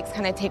mistakes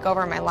kind of take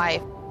over my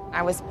life.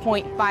 I was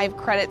 0.5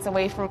 credits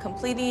away from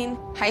completing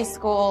high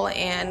school,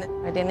 and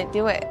I didn't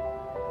do it.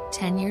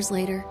 10 years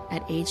later,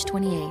 at age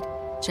 28,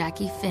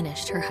 Jackie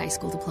finished her high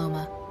school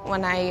diploma.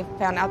 When I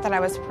found out that I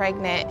was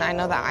pregnant, I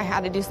know that I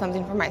had to do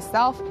something for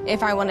myself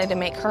if I wanted to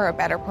make her a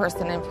better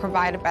person and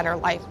provide a better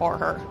life for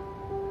her.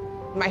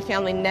 My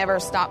family never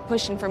stopped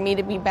pushing for me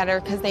to be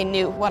better because they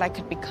knew what I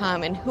could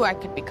become and who I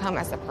could become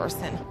as a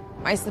person.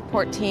 My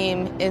support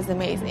team is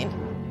amazing.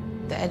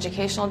 The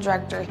educational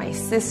director, my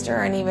sister,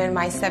 and even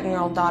my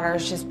 7-year-old daughter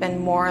has just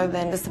been more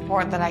than the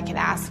support that I could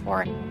ask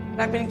for.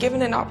 I've been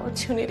given an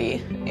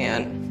opportunity,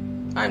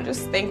 and I'm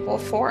just thankful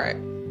for it.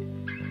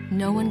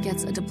 No one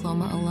gets a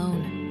diploma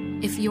alone.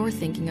 If you're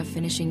thinking of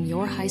finishing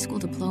your high school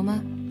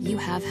diploma, you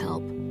have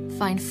help.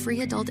 Find free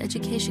adult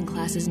education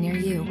classes near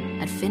you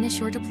at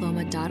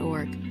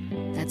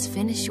finishyourdiploma.org. That's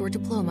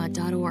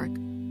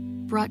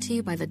finishyourdiploma.org. Brought to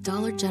you by the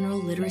Dollar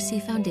General Literacy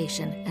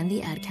Foundation and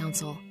the Ad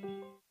Council.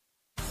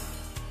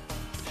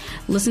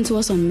 Listen to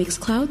us on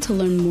Mixcloud to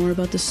learn more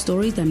about the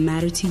stories that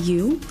matter to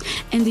you.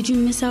 And did you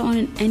miss out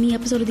on any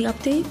episode of The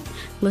Update?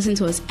 Listen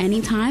to us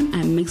anytime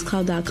at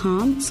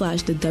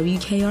mixcloud.com/the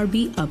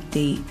WKRB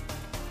Update.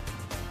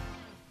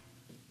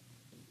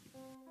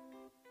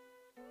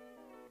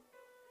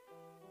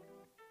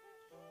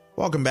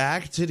 Welcome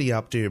back to The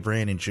Update with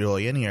Brandon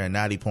Julian here at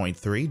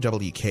 90.3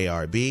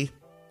 WKRB.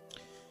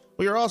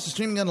 We are also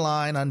streaming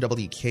online on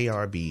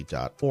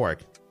WKRB.org.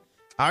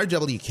 Our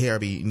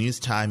WKRB news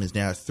time is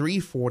now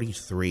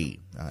 3:43.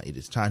 It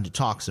is time to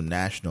talk some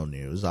national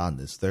news on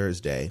this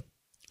Thursday.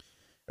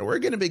 And we're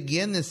going to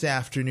begin this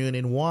afternoon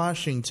in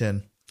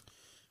Washington,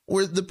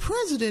 where the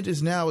president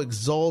is now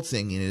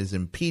exulting in his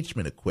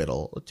impeachment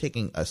acquittal,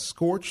 taking a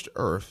scorched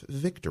earth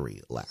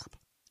victory lap.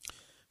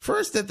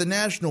 First, at the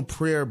National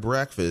Prayer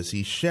Breakfast,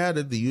 he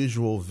shattered the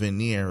usual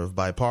veneer of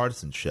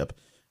bipartisanship,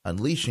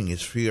 unleashing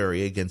his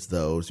fury against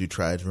those who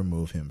tried to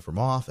remove him from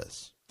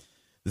office.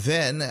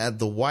 Then, at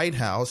the White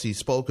House, he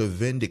spoke of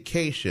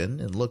vindication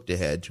and looked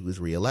ahead to his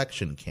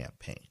re-election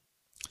campaign.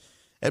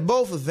 At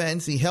both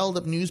events, he held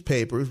up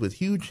newspapers with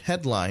huge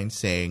headlines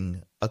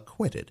saying,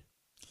 "Acquitted."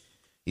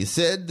 He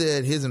said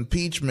that his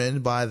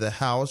impeachment by the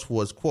House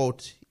was,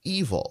 quote,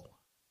 evil.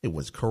 It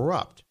was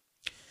corrupt.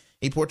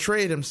 He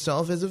portrayed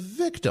himself as a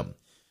victim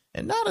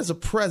and not as a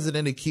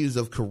president accused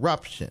of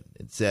corruption,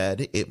 and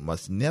said it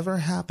must never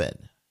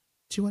happen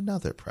to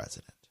another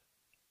president.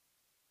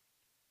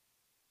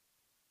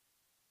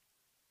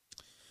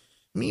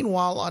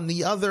 Meanwhile, on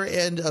the other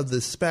end of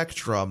the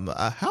spectrum,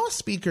 House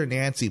Speaker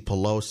Nancy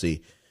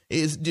Pelosi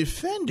is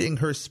defending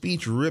her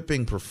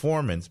speech-ripping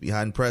performance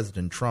behind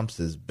President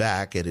Trump's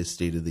back at his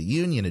State of the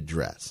Union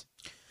address.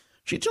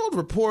 She told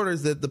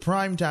reporters that the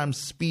primetime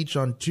speech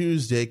on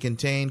Tuesday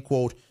contained,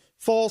 quote,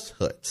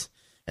 falsehoods,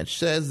 and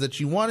says that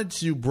she wanted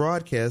to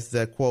broadcast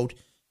that, quote,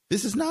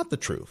 this is not the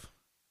truth.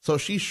 So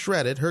she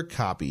shredded her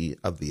copy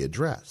of the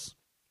address.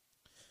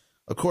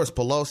 Of course,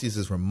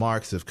 Pelosi's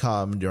remarks have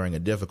come during a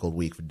difficult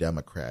week for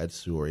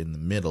Democrats who are in the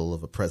middle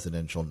of a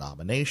presidential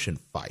nomination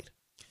fight.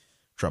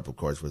 Trump, of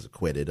course, was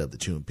acquitted of the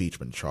 2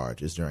 impeachment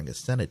charges during a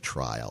Senate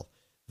trial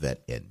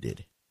that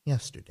ended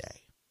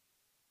yesterday.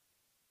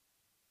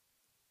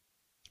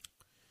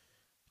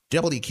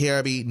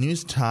 WKRB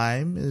news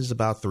time is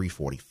about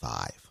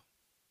 3:45.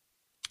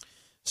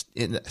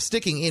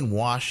 Sticking in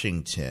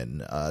Washington,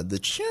 the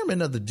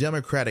chairman of the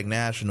Democratic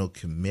National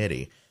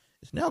Committee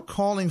is now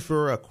calling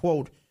for a,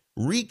 quote,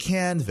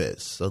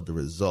 recanvass of the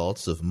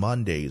results of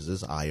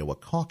Monday's Iowa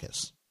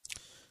caucus.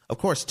 Of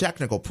course,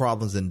 technical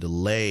problems and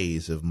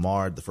delays have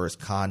marred the first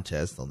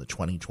contest on the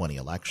 2020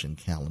 election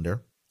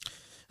calendar.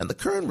 And the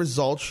current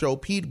results show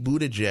Pete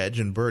Buttigieg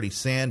and Bernie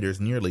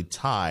Sanders nearly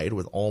tied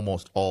with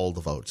almost all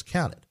the votes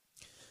counted.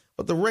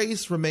 But the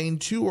race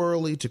remained too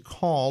early to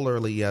call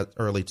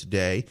early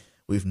today,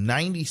 with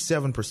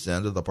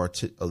 97% of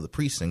the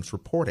precincts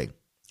reporting.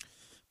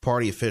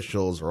 Party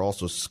officials are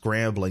also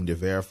scrambling to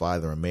verify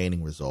the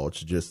remaining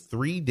results just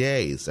 3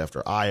 days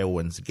after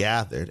Iowans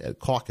gathered at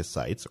caucus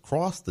sites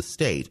across the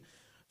state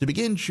to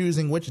begin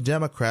choosing which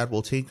Democrat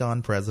will take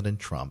on President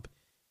Trump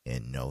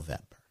in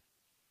November.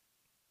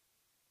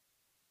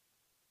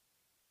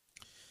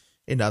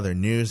 In other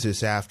news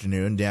this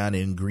afternoon, down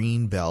in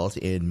Greenbelt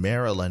in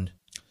Maryland,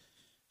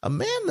 a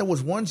man that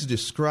was once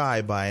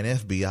described by an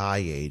FBI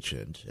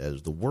agent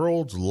as the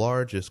world's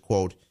largest,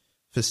 quote,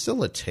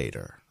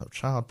 facilitator of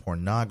child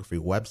pornography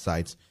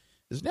websites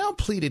has now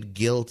pleaded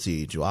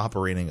guilty to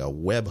operating a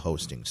web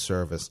hosting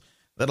service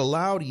that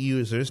allowed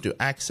users to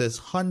access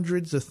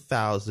hundreds of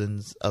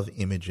thousands of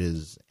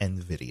images and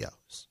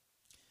videos.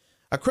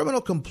 A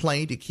criminal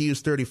complaint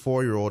accused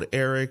 34-year-old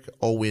Eric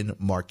Owen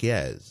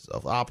Marquez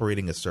of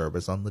operating a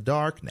service on the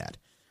darknet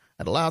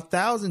and allowed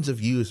thousands of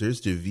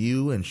users to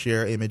view and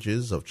share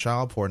images of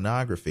child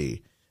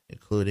pornography,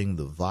 including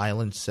the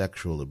violent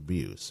sexual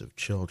abuse of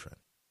children.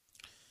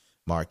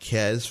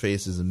 Marquez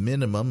faces a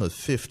minimum of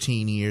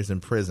 15 years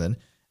in prison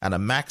and a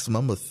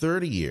maximum of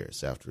 30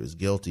 years after his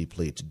guilty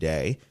plea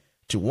today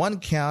to one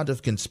count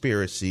of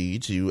conspiracy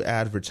to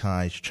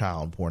advertise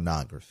child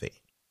pornography.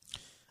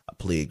 A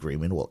plea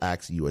agreement will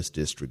ask U.S.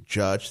 District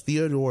Judge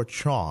Theodore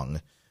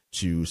Chong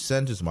to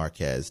sentence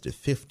Marquez to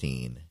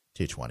 15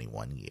 to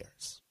 21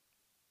 years.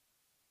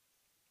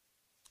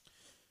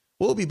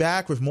 We'll be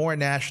back with more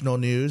national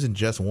news in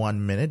just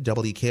 1 minute.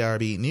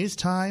 WKRB News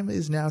Time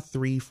is now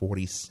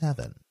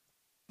 3:47.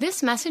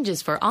 This message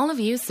is for all of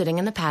you sitting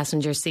in the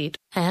passenger seat.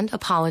 And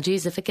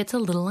apologies if it gets a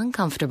little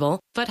uncomfortable,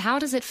 but how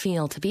does it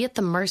feel to be at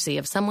the mercy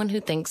of someone who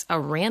thinks a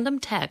random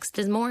text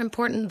is more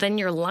important than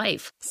your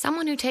life?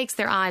 Someone who takes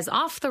their eyes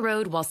off the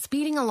road while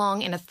speeding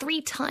along in a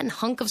 3-ton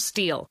hunk of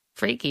steel.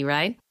 Freaky,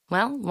 right?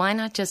 Well, why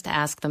not just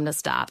ask them to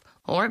stop?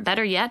 Or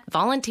better yet,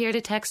 volunteer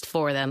to text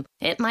for them.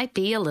 It might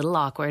be a little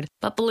awkward,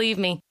 but believe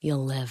me,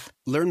 you'll live.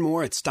 Learn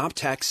more at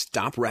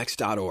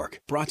stoptextstoprex.org.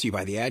 Brought to you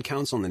by the Ad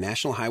Council and the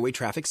National Highway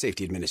Traffic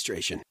Safety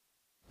Administration.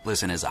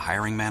 Listen, as a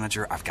hiring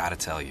manager, I've got to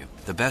tell you,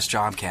 the best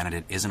job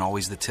candidate isn't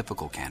always the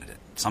typical candidate.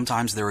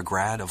 Sometimes they're a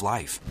grad of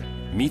life.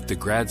 Meet the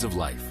grads of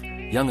life.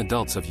 Young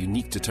adults of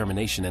unique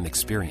determination and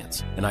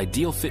experience, an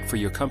ideal fit for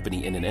your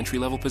company in an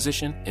entry-level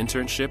position,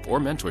 internship,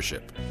 or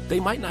mentorship. They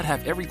might not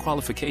have every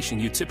qualification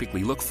you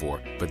typically look for,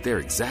 but they're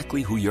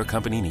exactly who your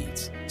company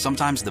needs.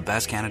 Sometimes the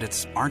best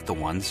candidates aren't the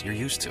ones you're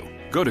used to.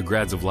 Go to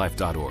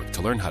gradsoflife.org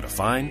to learn how to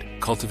find,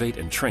 cultivate,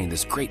 and train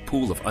this great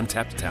pool of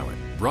untapped talent.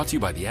 Brought to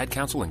you by the Ad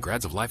Council and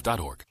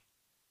gradsoflife.org.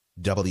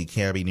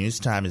 WKRB News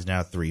Time is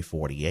now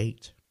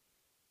 3:48.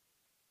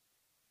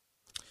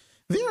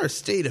 There are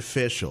state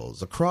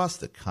officials across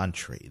the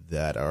country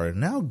that are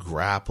now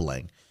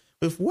grappling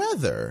with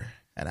whether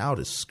and how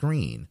to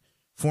screen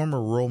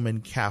former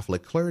Roman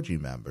Catholic clergy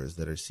members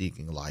that are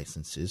seeking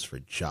licenses for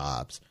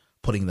jobs,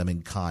 putting them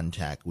in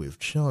contact with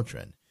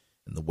children,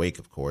 in the wake,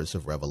 of course,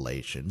 of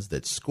revelations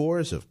that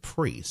scores of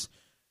priests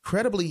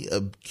credibly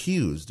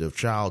accused of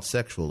child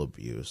sexual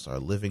abuse are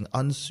living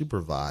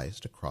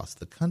unsupervised across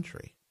the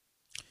country.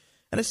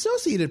 An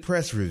Associated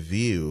Press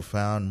review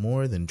found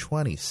more than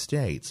 20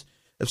 states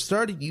have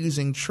started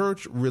using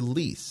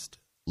church-released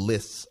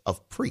lists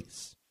of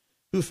priests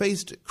who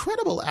faced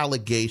credible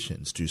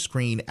allegations to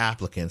screen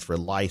applicants for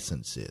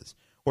licenses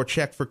or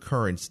check for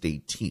current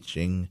state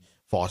teaching,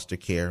 foster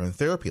care, and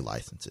therapy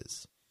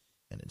licenses,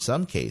 and in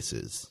some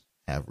cases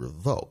have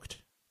revoked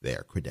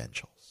their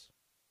credentials.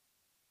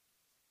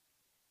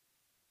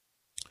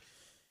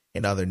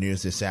 In other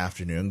news this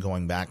afternoon,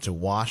 going back to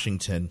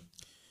Washington,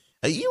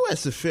 a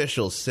U.S.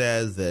 official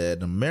says that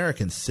an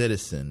American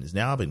citizen has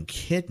now been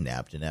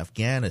kidnapped in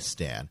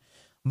Afghanistan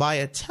by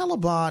a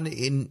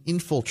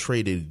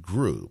Taliban-infiltrated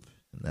group,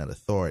 and that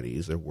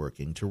authorities are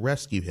working to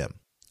rescue him.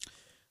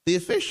 The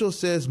official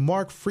says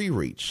Mark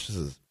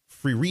Freereaches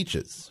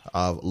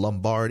of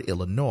Lombard,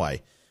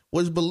 Illinois,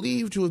 was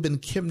believed to have been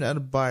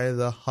kidnapped by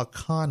the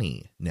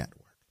Haqqani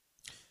network.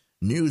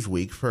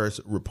 Newsweek first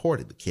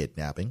reported the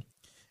kidnapping.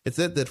 It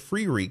said that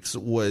Freereaches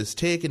was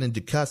taken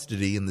into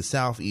custody in the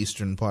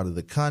southeastern part of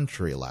the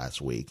country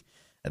last week,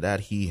 and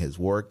that he has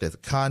worked as a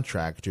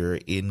contractor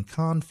in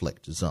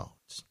conflict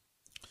zones.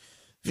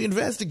 The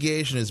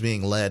investigation is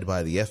being led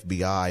by the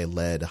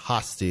FBI-led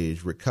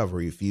Hostage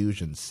Recovery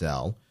Fusion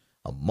Cell,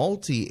 a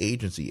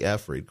multi-agency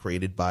effort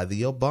created by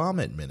the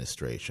Obama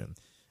administration,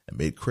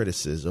 amid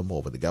criticism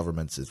over the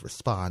government's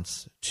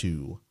response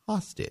to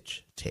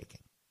hostage-taking.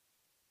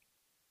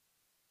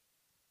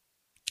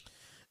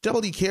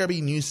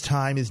 WKRB News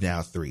Time is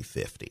now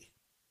 3:50.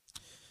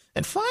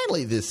 And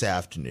finally this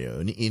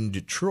afternoon in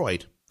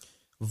Detroit,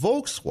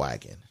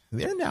 Volkswagen,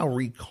 they're now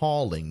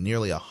recalling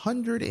nearly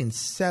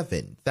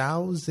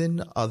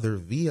 107,000 other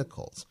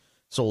vehicles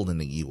sold in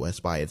the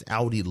U.S. by its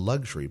Audi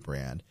luxury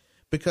brand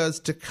because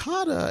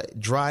Takata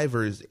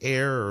drivers'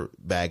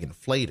 airbag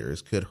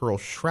inflators could hurl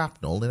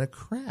shrapnel in a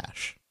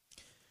crash.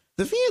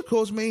 The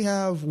vehicles may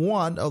have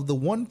one of the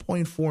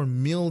 1.4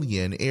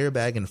 million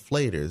airbag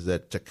inflators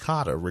that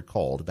Takata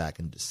recalled back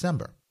in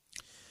December.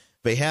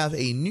 They have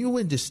a new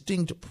and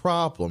distinct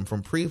problem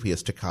from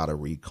previous Takata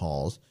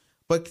recalls,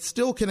 but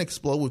still can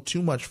explode with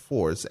too much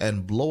force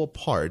and blow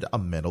apart a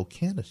metal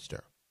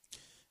canister.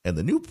 And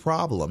the new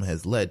problem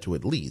has led to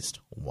at least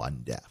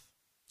one death.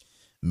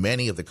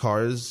 Many of the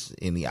cars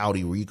in the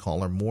Audi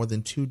recall are more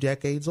than 2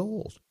 decades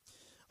old.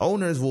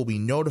 Owners will be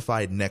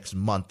notified next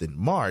month in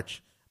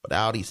March, but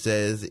Audi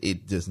says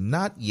it does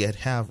not yet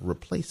have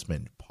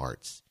replacement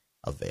parts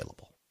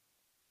available.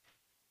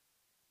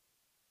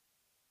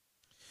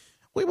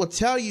 We will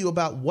tell you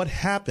about what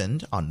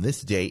happened on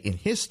this day in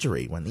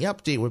history when the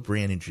update with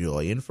Brandon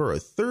Julian for a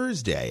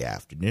Thursday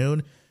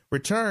afternoon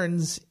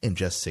returns in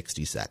just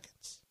 60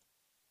 seconds.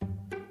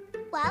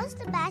 Why was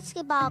the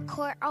basketball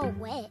court all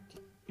wet?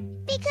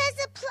 Because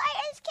the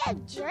players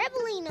kept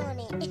dribbling on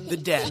it. The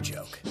dad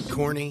joke.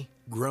 Corny,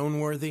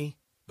 groan-worthy,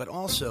 but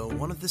also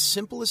one of the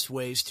simplest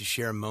ways to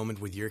share a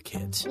moment with your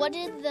kids. What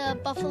did the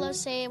buffalo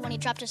say when he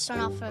dropped his son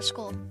off at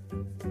school?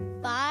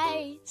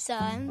 Bye,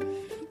 son.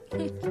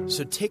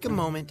 So take a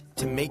moment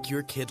to make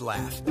your kid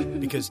laugh,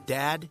 because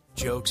dad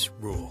jokes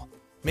rule.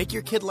 Make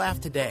your kid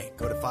laugh today.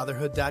 Go to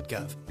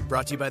fatherhood.gov.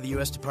 Brought to you by the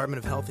U.S. Department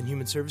of Health and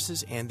Human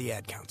Services and the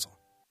Ad Council.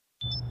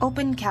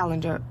 Open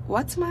calendar.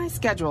 What's my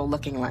schedule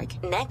looking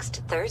like?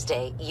 Next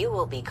Thursday, you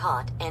will be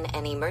caught in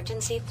an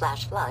emergency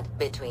flash flood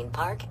between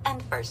Park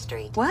and First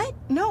Street. What?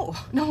 No,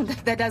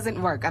 that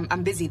doesn't work.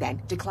 I'm busy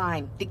then.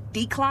 Decline.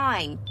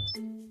 Decline.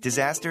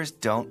 Disasters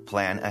don't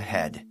plan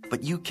ahead,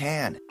 but you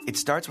can. It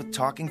starts with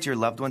talking to your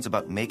loved ones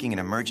about making an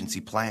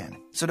emergency plan.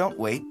 So don't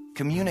wait.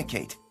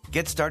 Communicate.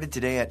 Get started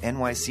today at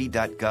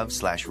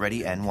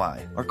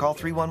nyc.gov/readyny or call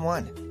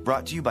 311.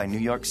 Brought to you by New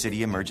York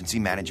City Emergency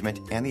Management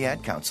and the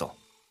Ad Council.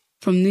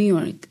 From New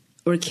York,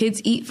 where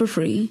kids eat for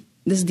free,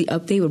 this is the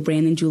update with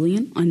Brandon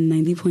Julian on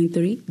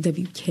 90.3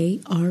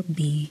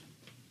 WKRB.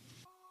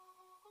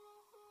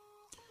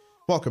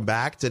 Welcome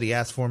back to the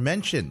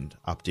aforementioned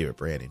update with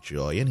Brandon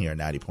Julian here at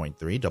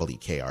 90.3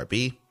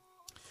 WKRB.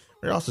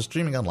 We're also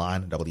streaming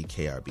online at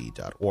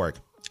WKRB.org.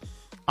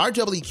 Our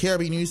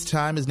WKRB news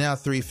time is now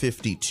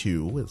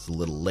 3:52. It's a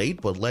little late,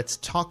 but let's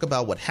talk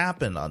about what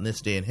happened on this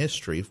day in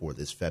history for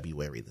this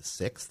February the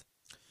 6th.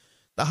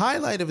 The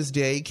highlight of his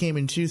day came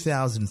in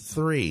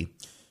 2003.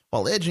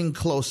 While edging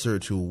closer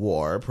to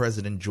war,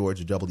 President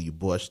George W.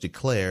 Bush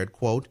declared,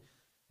 quote,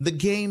 "The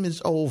game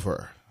is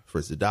over"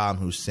 for Saddam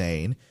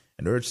Hussein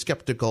and urged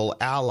skeptical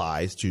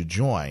allies to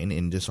join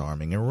in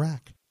disarming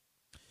Iraq.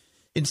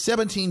 In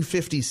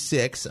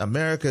 1756,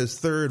 America's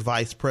third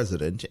vice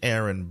president,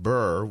 Aaron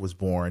Burr, was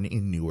born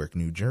in Newark,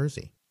 New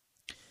Jersey.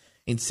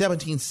 In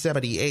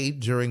 1778,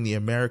 during the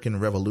American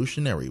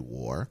Revolutionary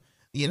War,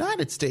 the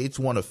United States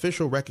won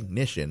official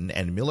recognition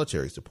and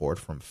military support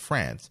from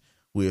France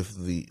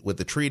with the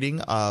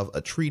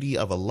treaty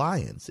of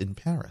alliance in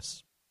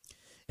Paris.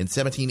 In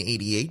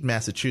 1788,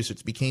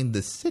 Massachusetts became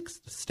the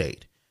sixth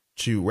state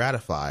to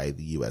ratify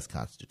the U.S.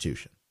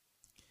 Constitution.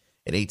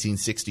 In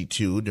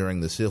 1862, during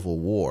the Civil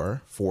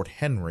War, Fort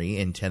Henry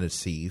in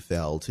Tennessee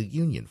fell to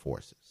Union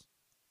forces.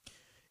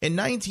 In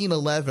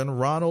 1911,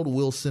 Ronald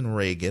Wilson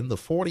Reagan, the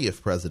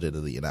 40th President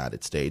of the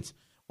United States,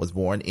 was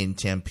born in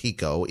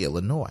Tampico,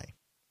 Illinois.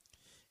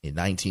 In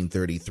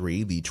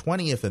 1933, the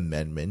 20th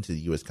Amendment to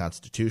the U.S.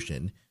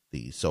 Constitution,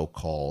 the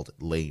so-called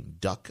Lame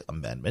Duck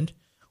Amendment,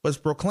 was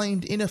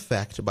proclaimed in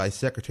effect by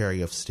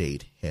Secretary of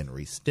State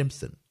Henry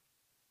Stimson.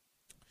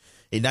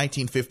 In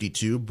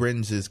 1952,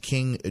 Britain's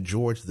King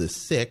George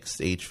VI,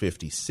 age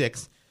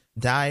 56,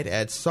 died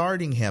at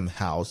Sardingham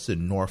House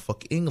in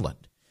Norfolk,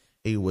 England.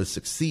 He was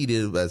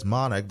succeeded as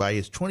monarch by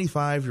his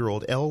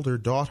 25-year-old elder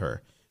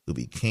daughter, who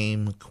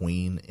became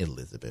Queen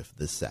Elizabeth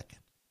II.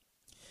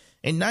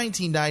 In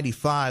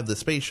 1995, the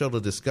Space Shuttle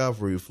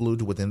Discovery flew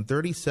to within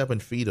 37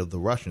 feet of the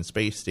Russian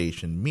space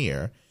station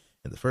Mir,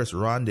 in the first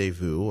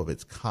rendezvous of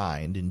its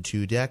kind in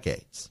 2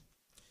 decades.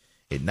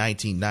 In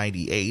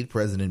 1998,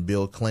 President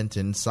Bill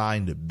Clinton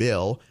signed a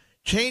bill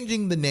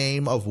changing the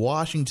name of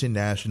Washington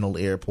National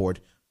Airport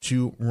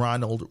to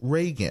Ronald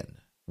Reagan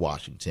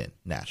Washington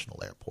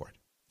National Airport.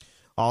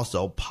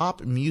 Also,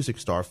 pop music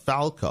star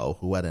Falco,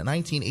 who had a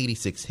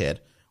 1986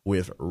 hit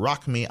with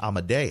Rock Me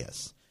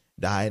Amadeus,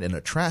 died in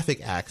a traffic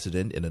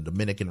accident in the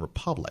Dominican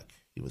Republic.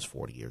 He was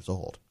 40 years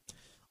old.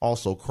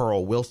 Also,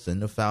 Carl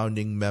Wilson, a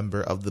founding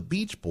member of the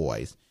Beach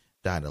Boys,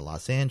 died in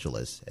Los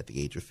Angeles at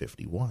the age of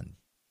 51.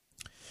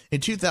 In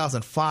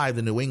 2005,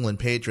 the New England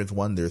Patriots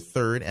won their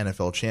third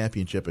NFL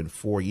championship in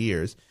 4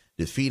 years,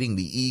 defeating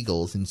the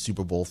Eagles in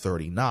Super Bowl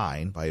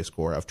 39 by a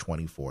score of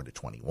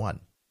 24-21.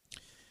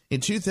 In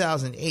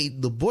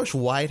 2008, the Bush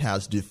White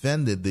House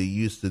defended the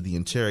use of the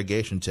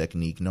interrogation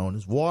technique known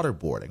as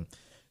waterboarding,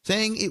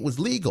 saying it was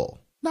legal,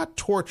 not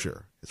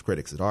torture, as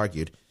critics had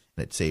argued,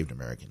 and it saved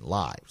American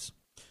lives.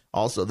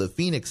 Also, the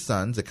Phoenix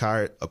Suns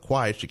acquired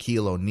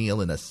Shaquille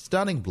O'Neal in a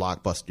stunning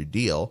blockbuster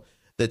deal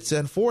that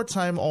sent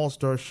 4-time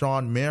All-Star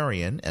Shawn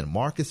Marion and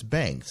Marcus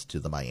Banks to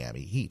the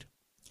Miami Heat.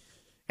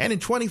 And in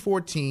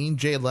 2014,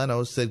 Jay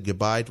Leno said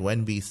goodbye to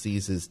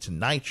NBC's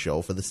Tonight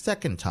Show for the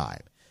second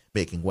time,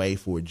 making way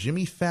for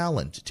Jimmy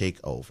Fallon to take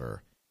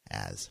over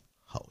as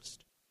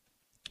host.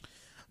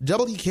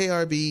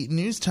 WKRB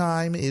News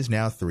Time is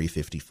now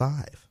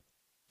 3:55.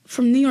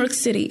 From New York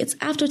City, it's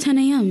after 10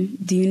 a.m.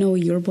 Do you know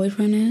where your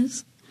boyfriend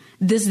is?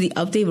 This is the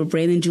update with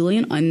Brandon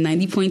Julian on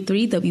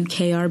 90.3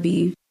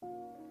 WKRB.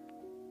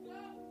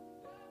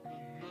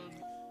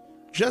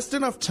 Just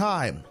enough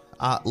time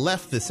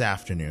left this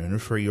afternoon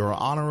for your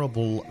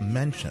honorable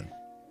mention.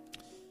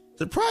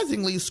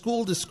 Surprisingly,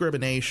 school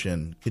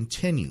discrimination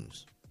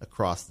continues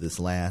across this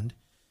land.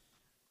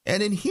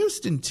 And in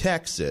Houston,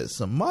 Texas,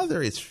 a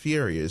mother is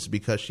furious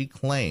because she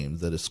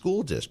claims that a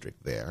school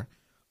district there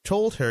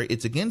told her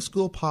it's against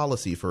school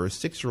policy for her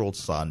 6-year-old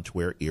son to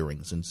wear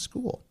earrings in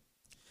school.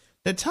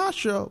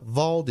 Natasha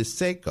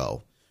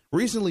Valdeseco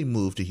recently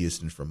moved to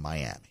Houston from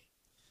Miami.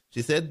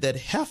 She said that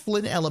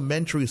Heflin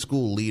Elementary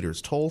School leaders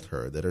told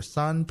her that her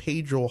son,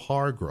 Pedro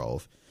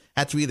Hargrove,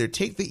 had to either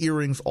take the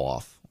earrings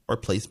off or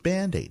place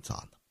Band-Aids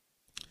on them.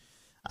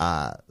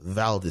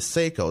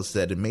 Valdeseco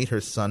said it made her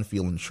son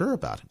feel unsure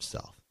about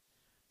himself.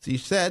 She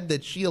said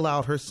that she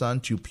allowed her son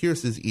to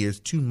pierce his ears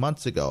 2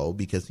 months ago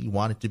because he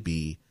wanted to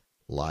be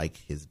like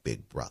his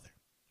big brother.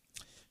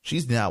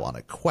 She's now on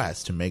a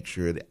quest to make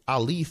sure the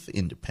Alief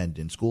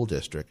Independent School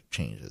District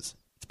changes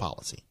its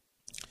policy.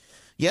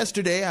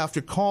 Yesterday,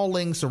 after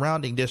calling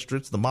surrounding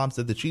districts, the mom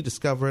said that she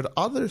discovered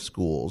other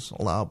schools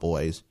allow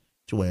boys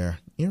to wear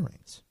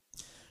earrings.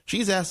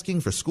 She's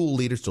asking for school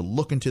leaders to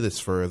look into this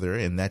further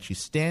and that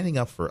she's standing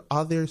up for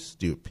other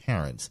student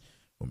parents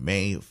who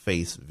may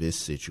face this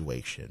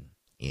situation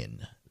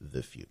in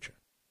the future.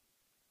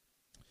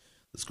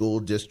 The school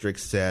district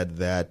said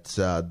that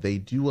they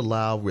do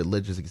allow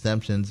religious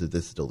exemptions. If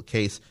this is still the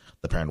case,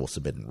 the parent will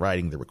submit in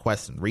writing the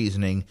request and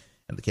reasoning,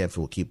 and the campus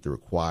will keep the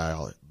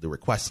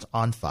request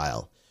on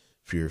file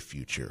for your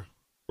future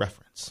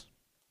reference.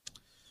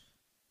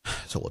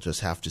 So we'll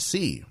just have to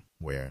see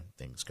where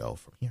things go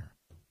from here.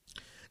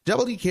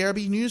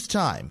 WKRB News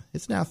Time.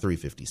 It's now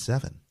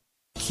 3:57.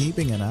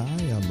 Keeping an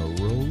eye on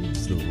the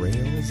roads, the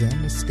rails,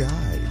 and the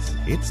skies.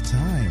 It's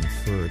time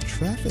for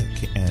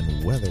traffic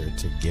and weather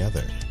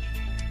together.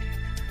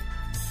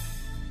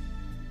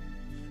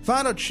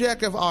 Final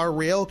check of our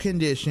rail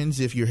conditions.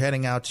 If you're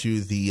heading out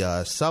to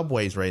the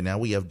subways right now,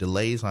 we have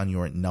delays on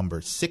your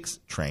number 6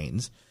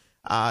 trains.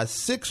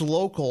 6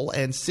 local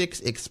and 6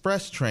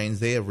 express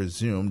trains, they have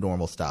resumed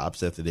normal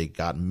stops after they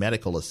got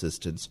medical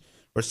assistance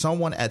for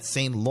someone at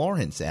St.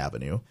 Lawrence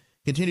Avenue.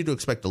 Continue to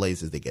expect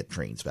delays as they get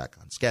trains back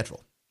on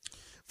schedule.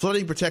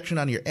 Flooding protection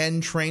on your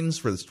N trains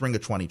for the spring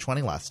of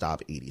 2020. Last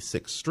stop,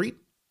 86th Street.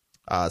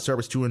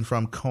 Service to and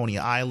from Coney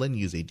Island.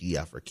 Use a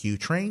DF or Q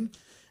train.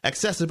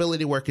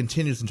 Accessibility work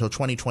continues until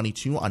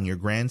 2022 on your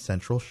Grand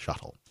Central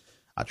Shuttle.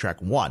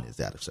 Track 1 is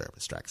out of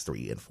service. Tracks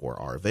 3 and 4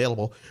 are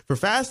available. For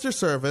faster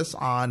service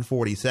on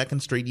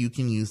 42nd Street, you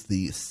can use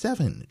the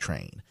 7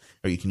 train,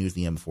 or you can use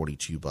the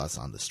M42 bus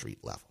on the street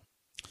level.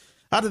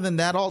 Other than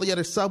that, all the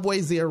other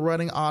subways, they are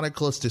running on or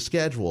close to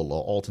schedule.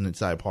 Alternate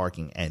side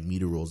parking and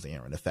meter rules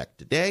are in effect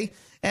today,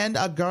 and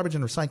garbage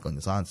and recycling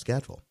is on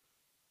schedule.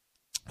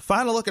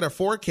 Final look at our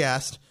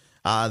forecast.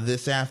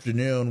 This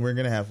afternoon, we're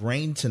going to have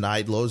rain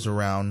tonight. Lows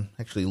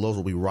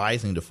will be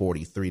rising to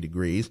 43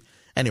 degrees.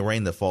 Any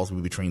rain that falls will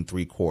be between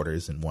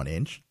 3/4 and 1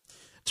 inch.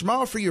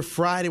 Tomorrow for your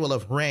Friday, we'll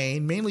have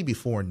rain, mainly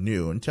before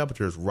noon.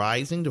 Temperatures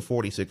rising to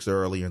 46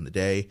 earlier in the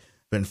day,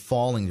 then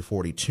falling to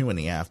 42 in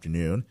the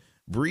afternoon.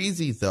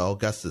 Breezy, though,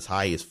 gusts as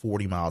high as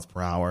 40 miles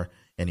per hour.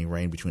 Any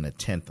rain between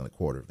 1/10 and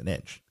 1/4 of an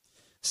inch.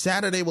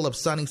 Saturday, we'll have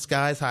sunny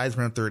skies, highs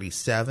around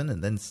 37.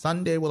 And then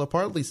Sunday, we'll have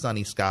partly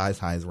sunny skies,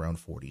 highs around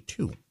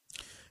 42.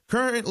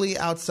 Currently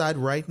outside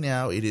right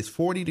now, it is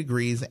 40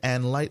 degrees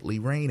and lightly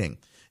raining.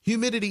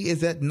 Humidity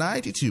is at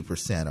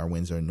 92%. Our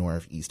winds are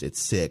northeast at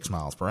 6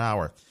 miles per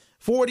hour.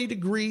 40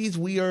 degrees.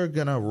 We are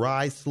going to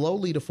rise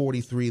slowly to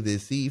 43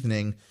 this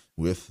evening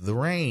with the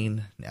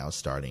rain now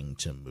starting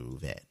to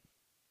move in.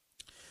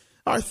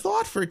 Our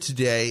thought for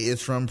today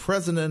is from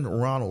President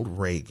Ronald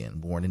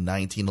Reagan, born in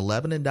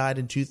 1911 and died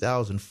in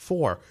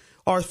 2004.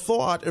 Our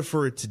thought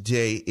for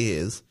today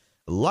is,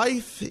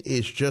 life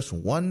is just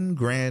one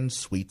grand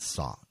sweet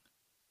song.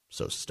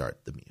 So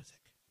start the music.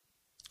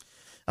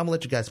 I'm going to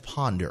let you guys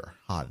ponder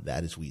on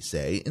that, as we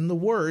say, in the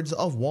words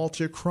of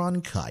Walter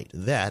Cronkite.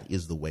 That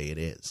is the way it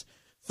is.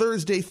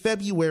 Thursday,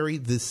 February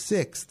the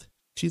 6th,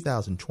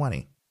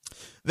 2020.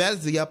 That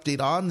is the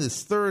update on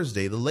this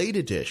Thursday, the late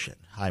edition.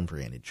 I'm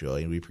Brandon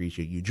Joy, and we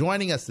appreciate you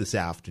joining us this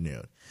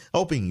afternoon.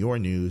 Hoping your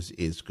news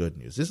is good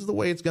news. This is the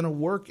way it's going to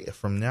work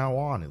from now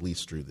on, at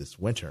least through this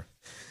winter.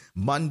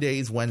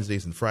 Mondays,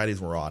 Wednesdays, and Fridays,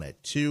 we're on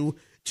at 2.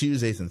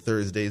 Tuesdays and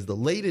Thursdays, the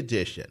late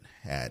edition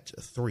at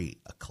 3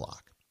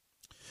 o'clock.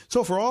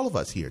 So for all of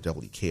us here at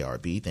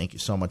WKRB, thank you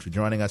so much for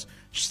joining us.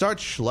 Start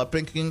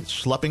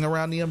schlepping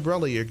around the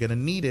umbrella. You're going to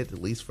need it,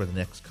 at least for the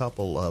next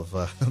couple of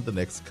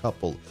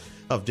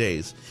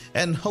days.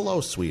 And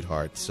hello,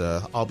 sweethearts.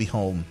 I'll be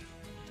home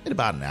in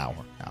about an hour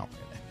and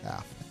a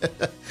half.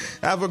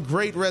 Have a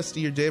great rest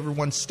of your day,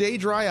 everyone. Stay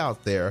dry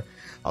out there.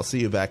 I'll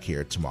see you back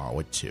here tomorrow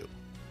at 2.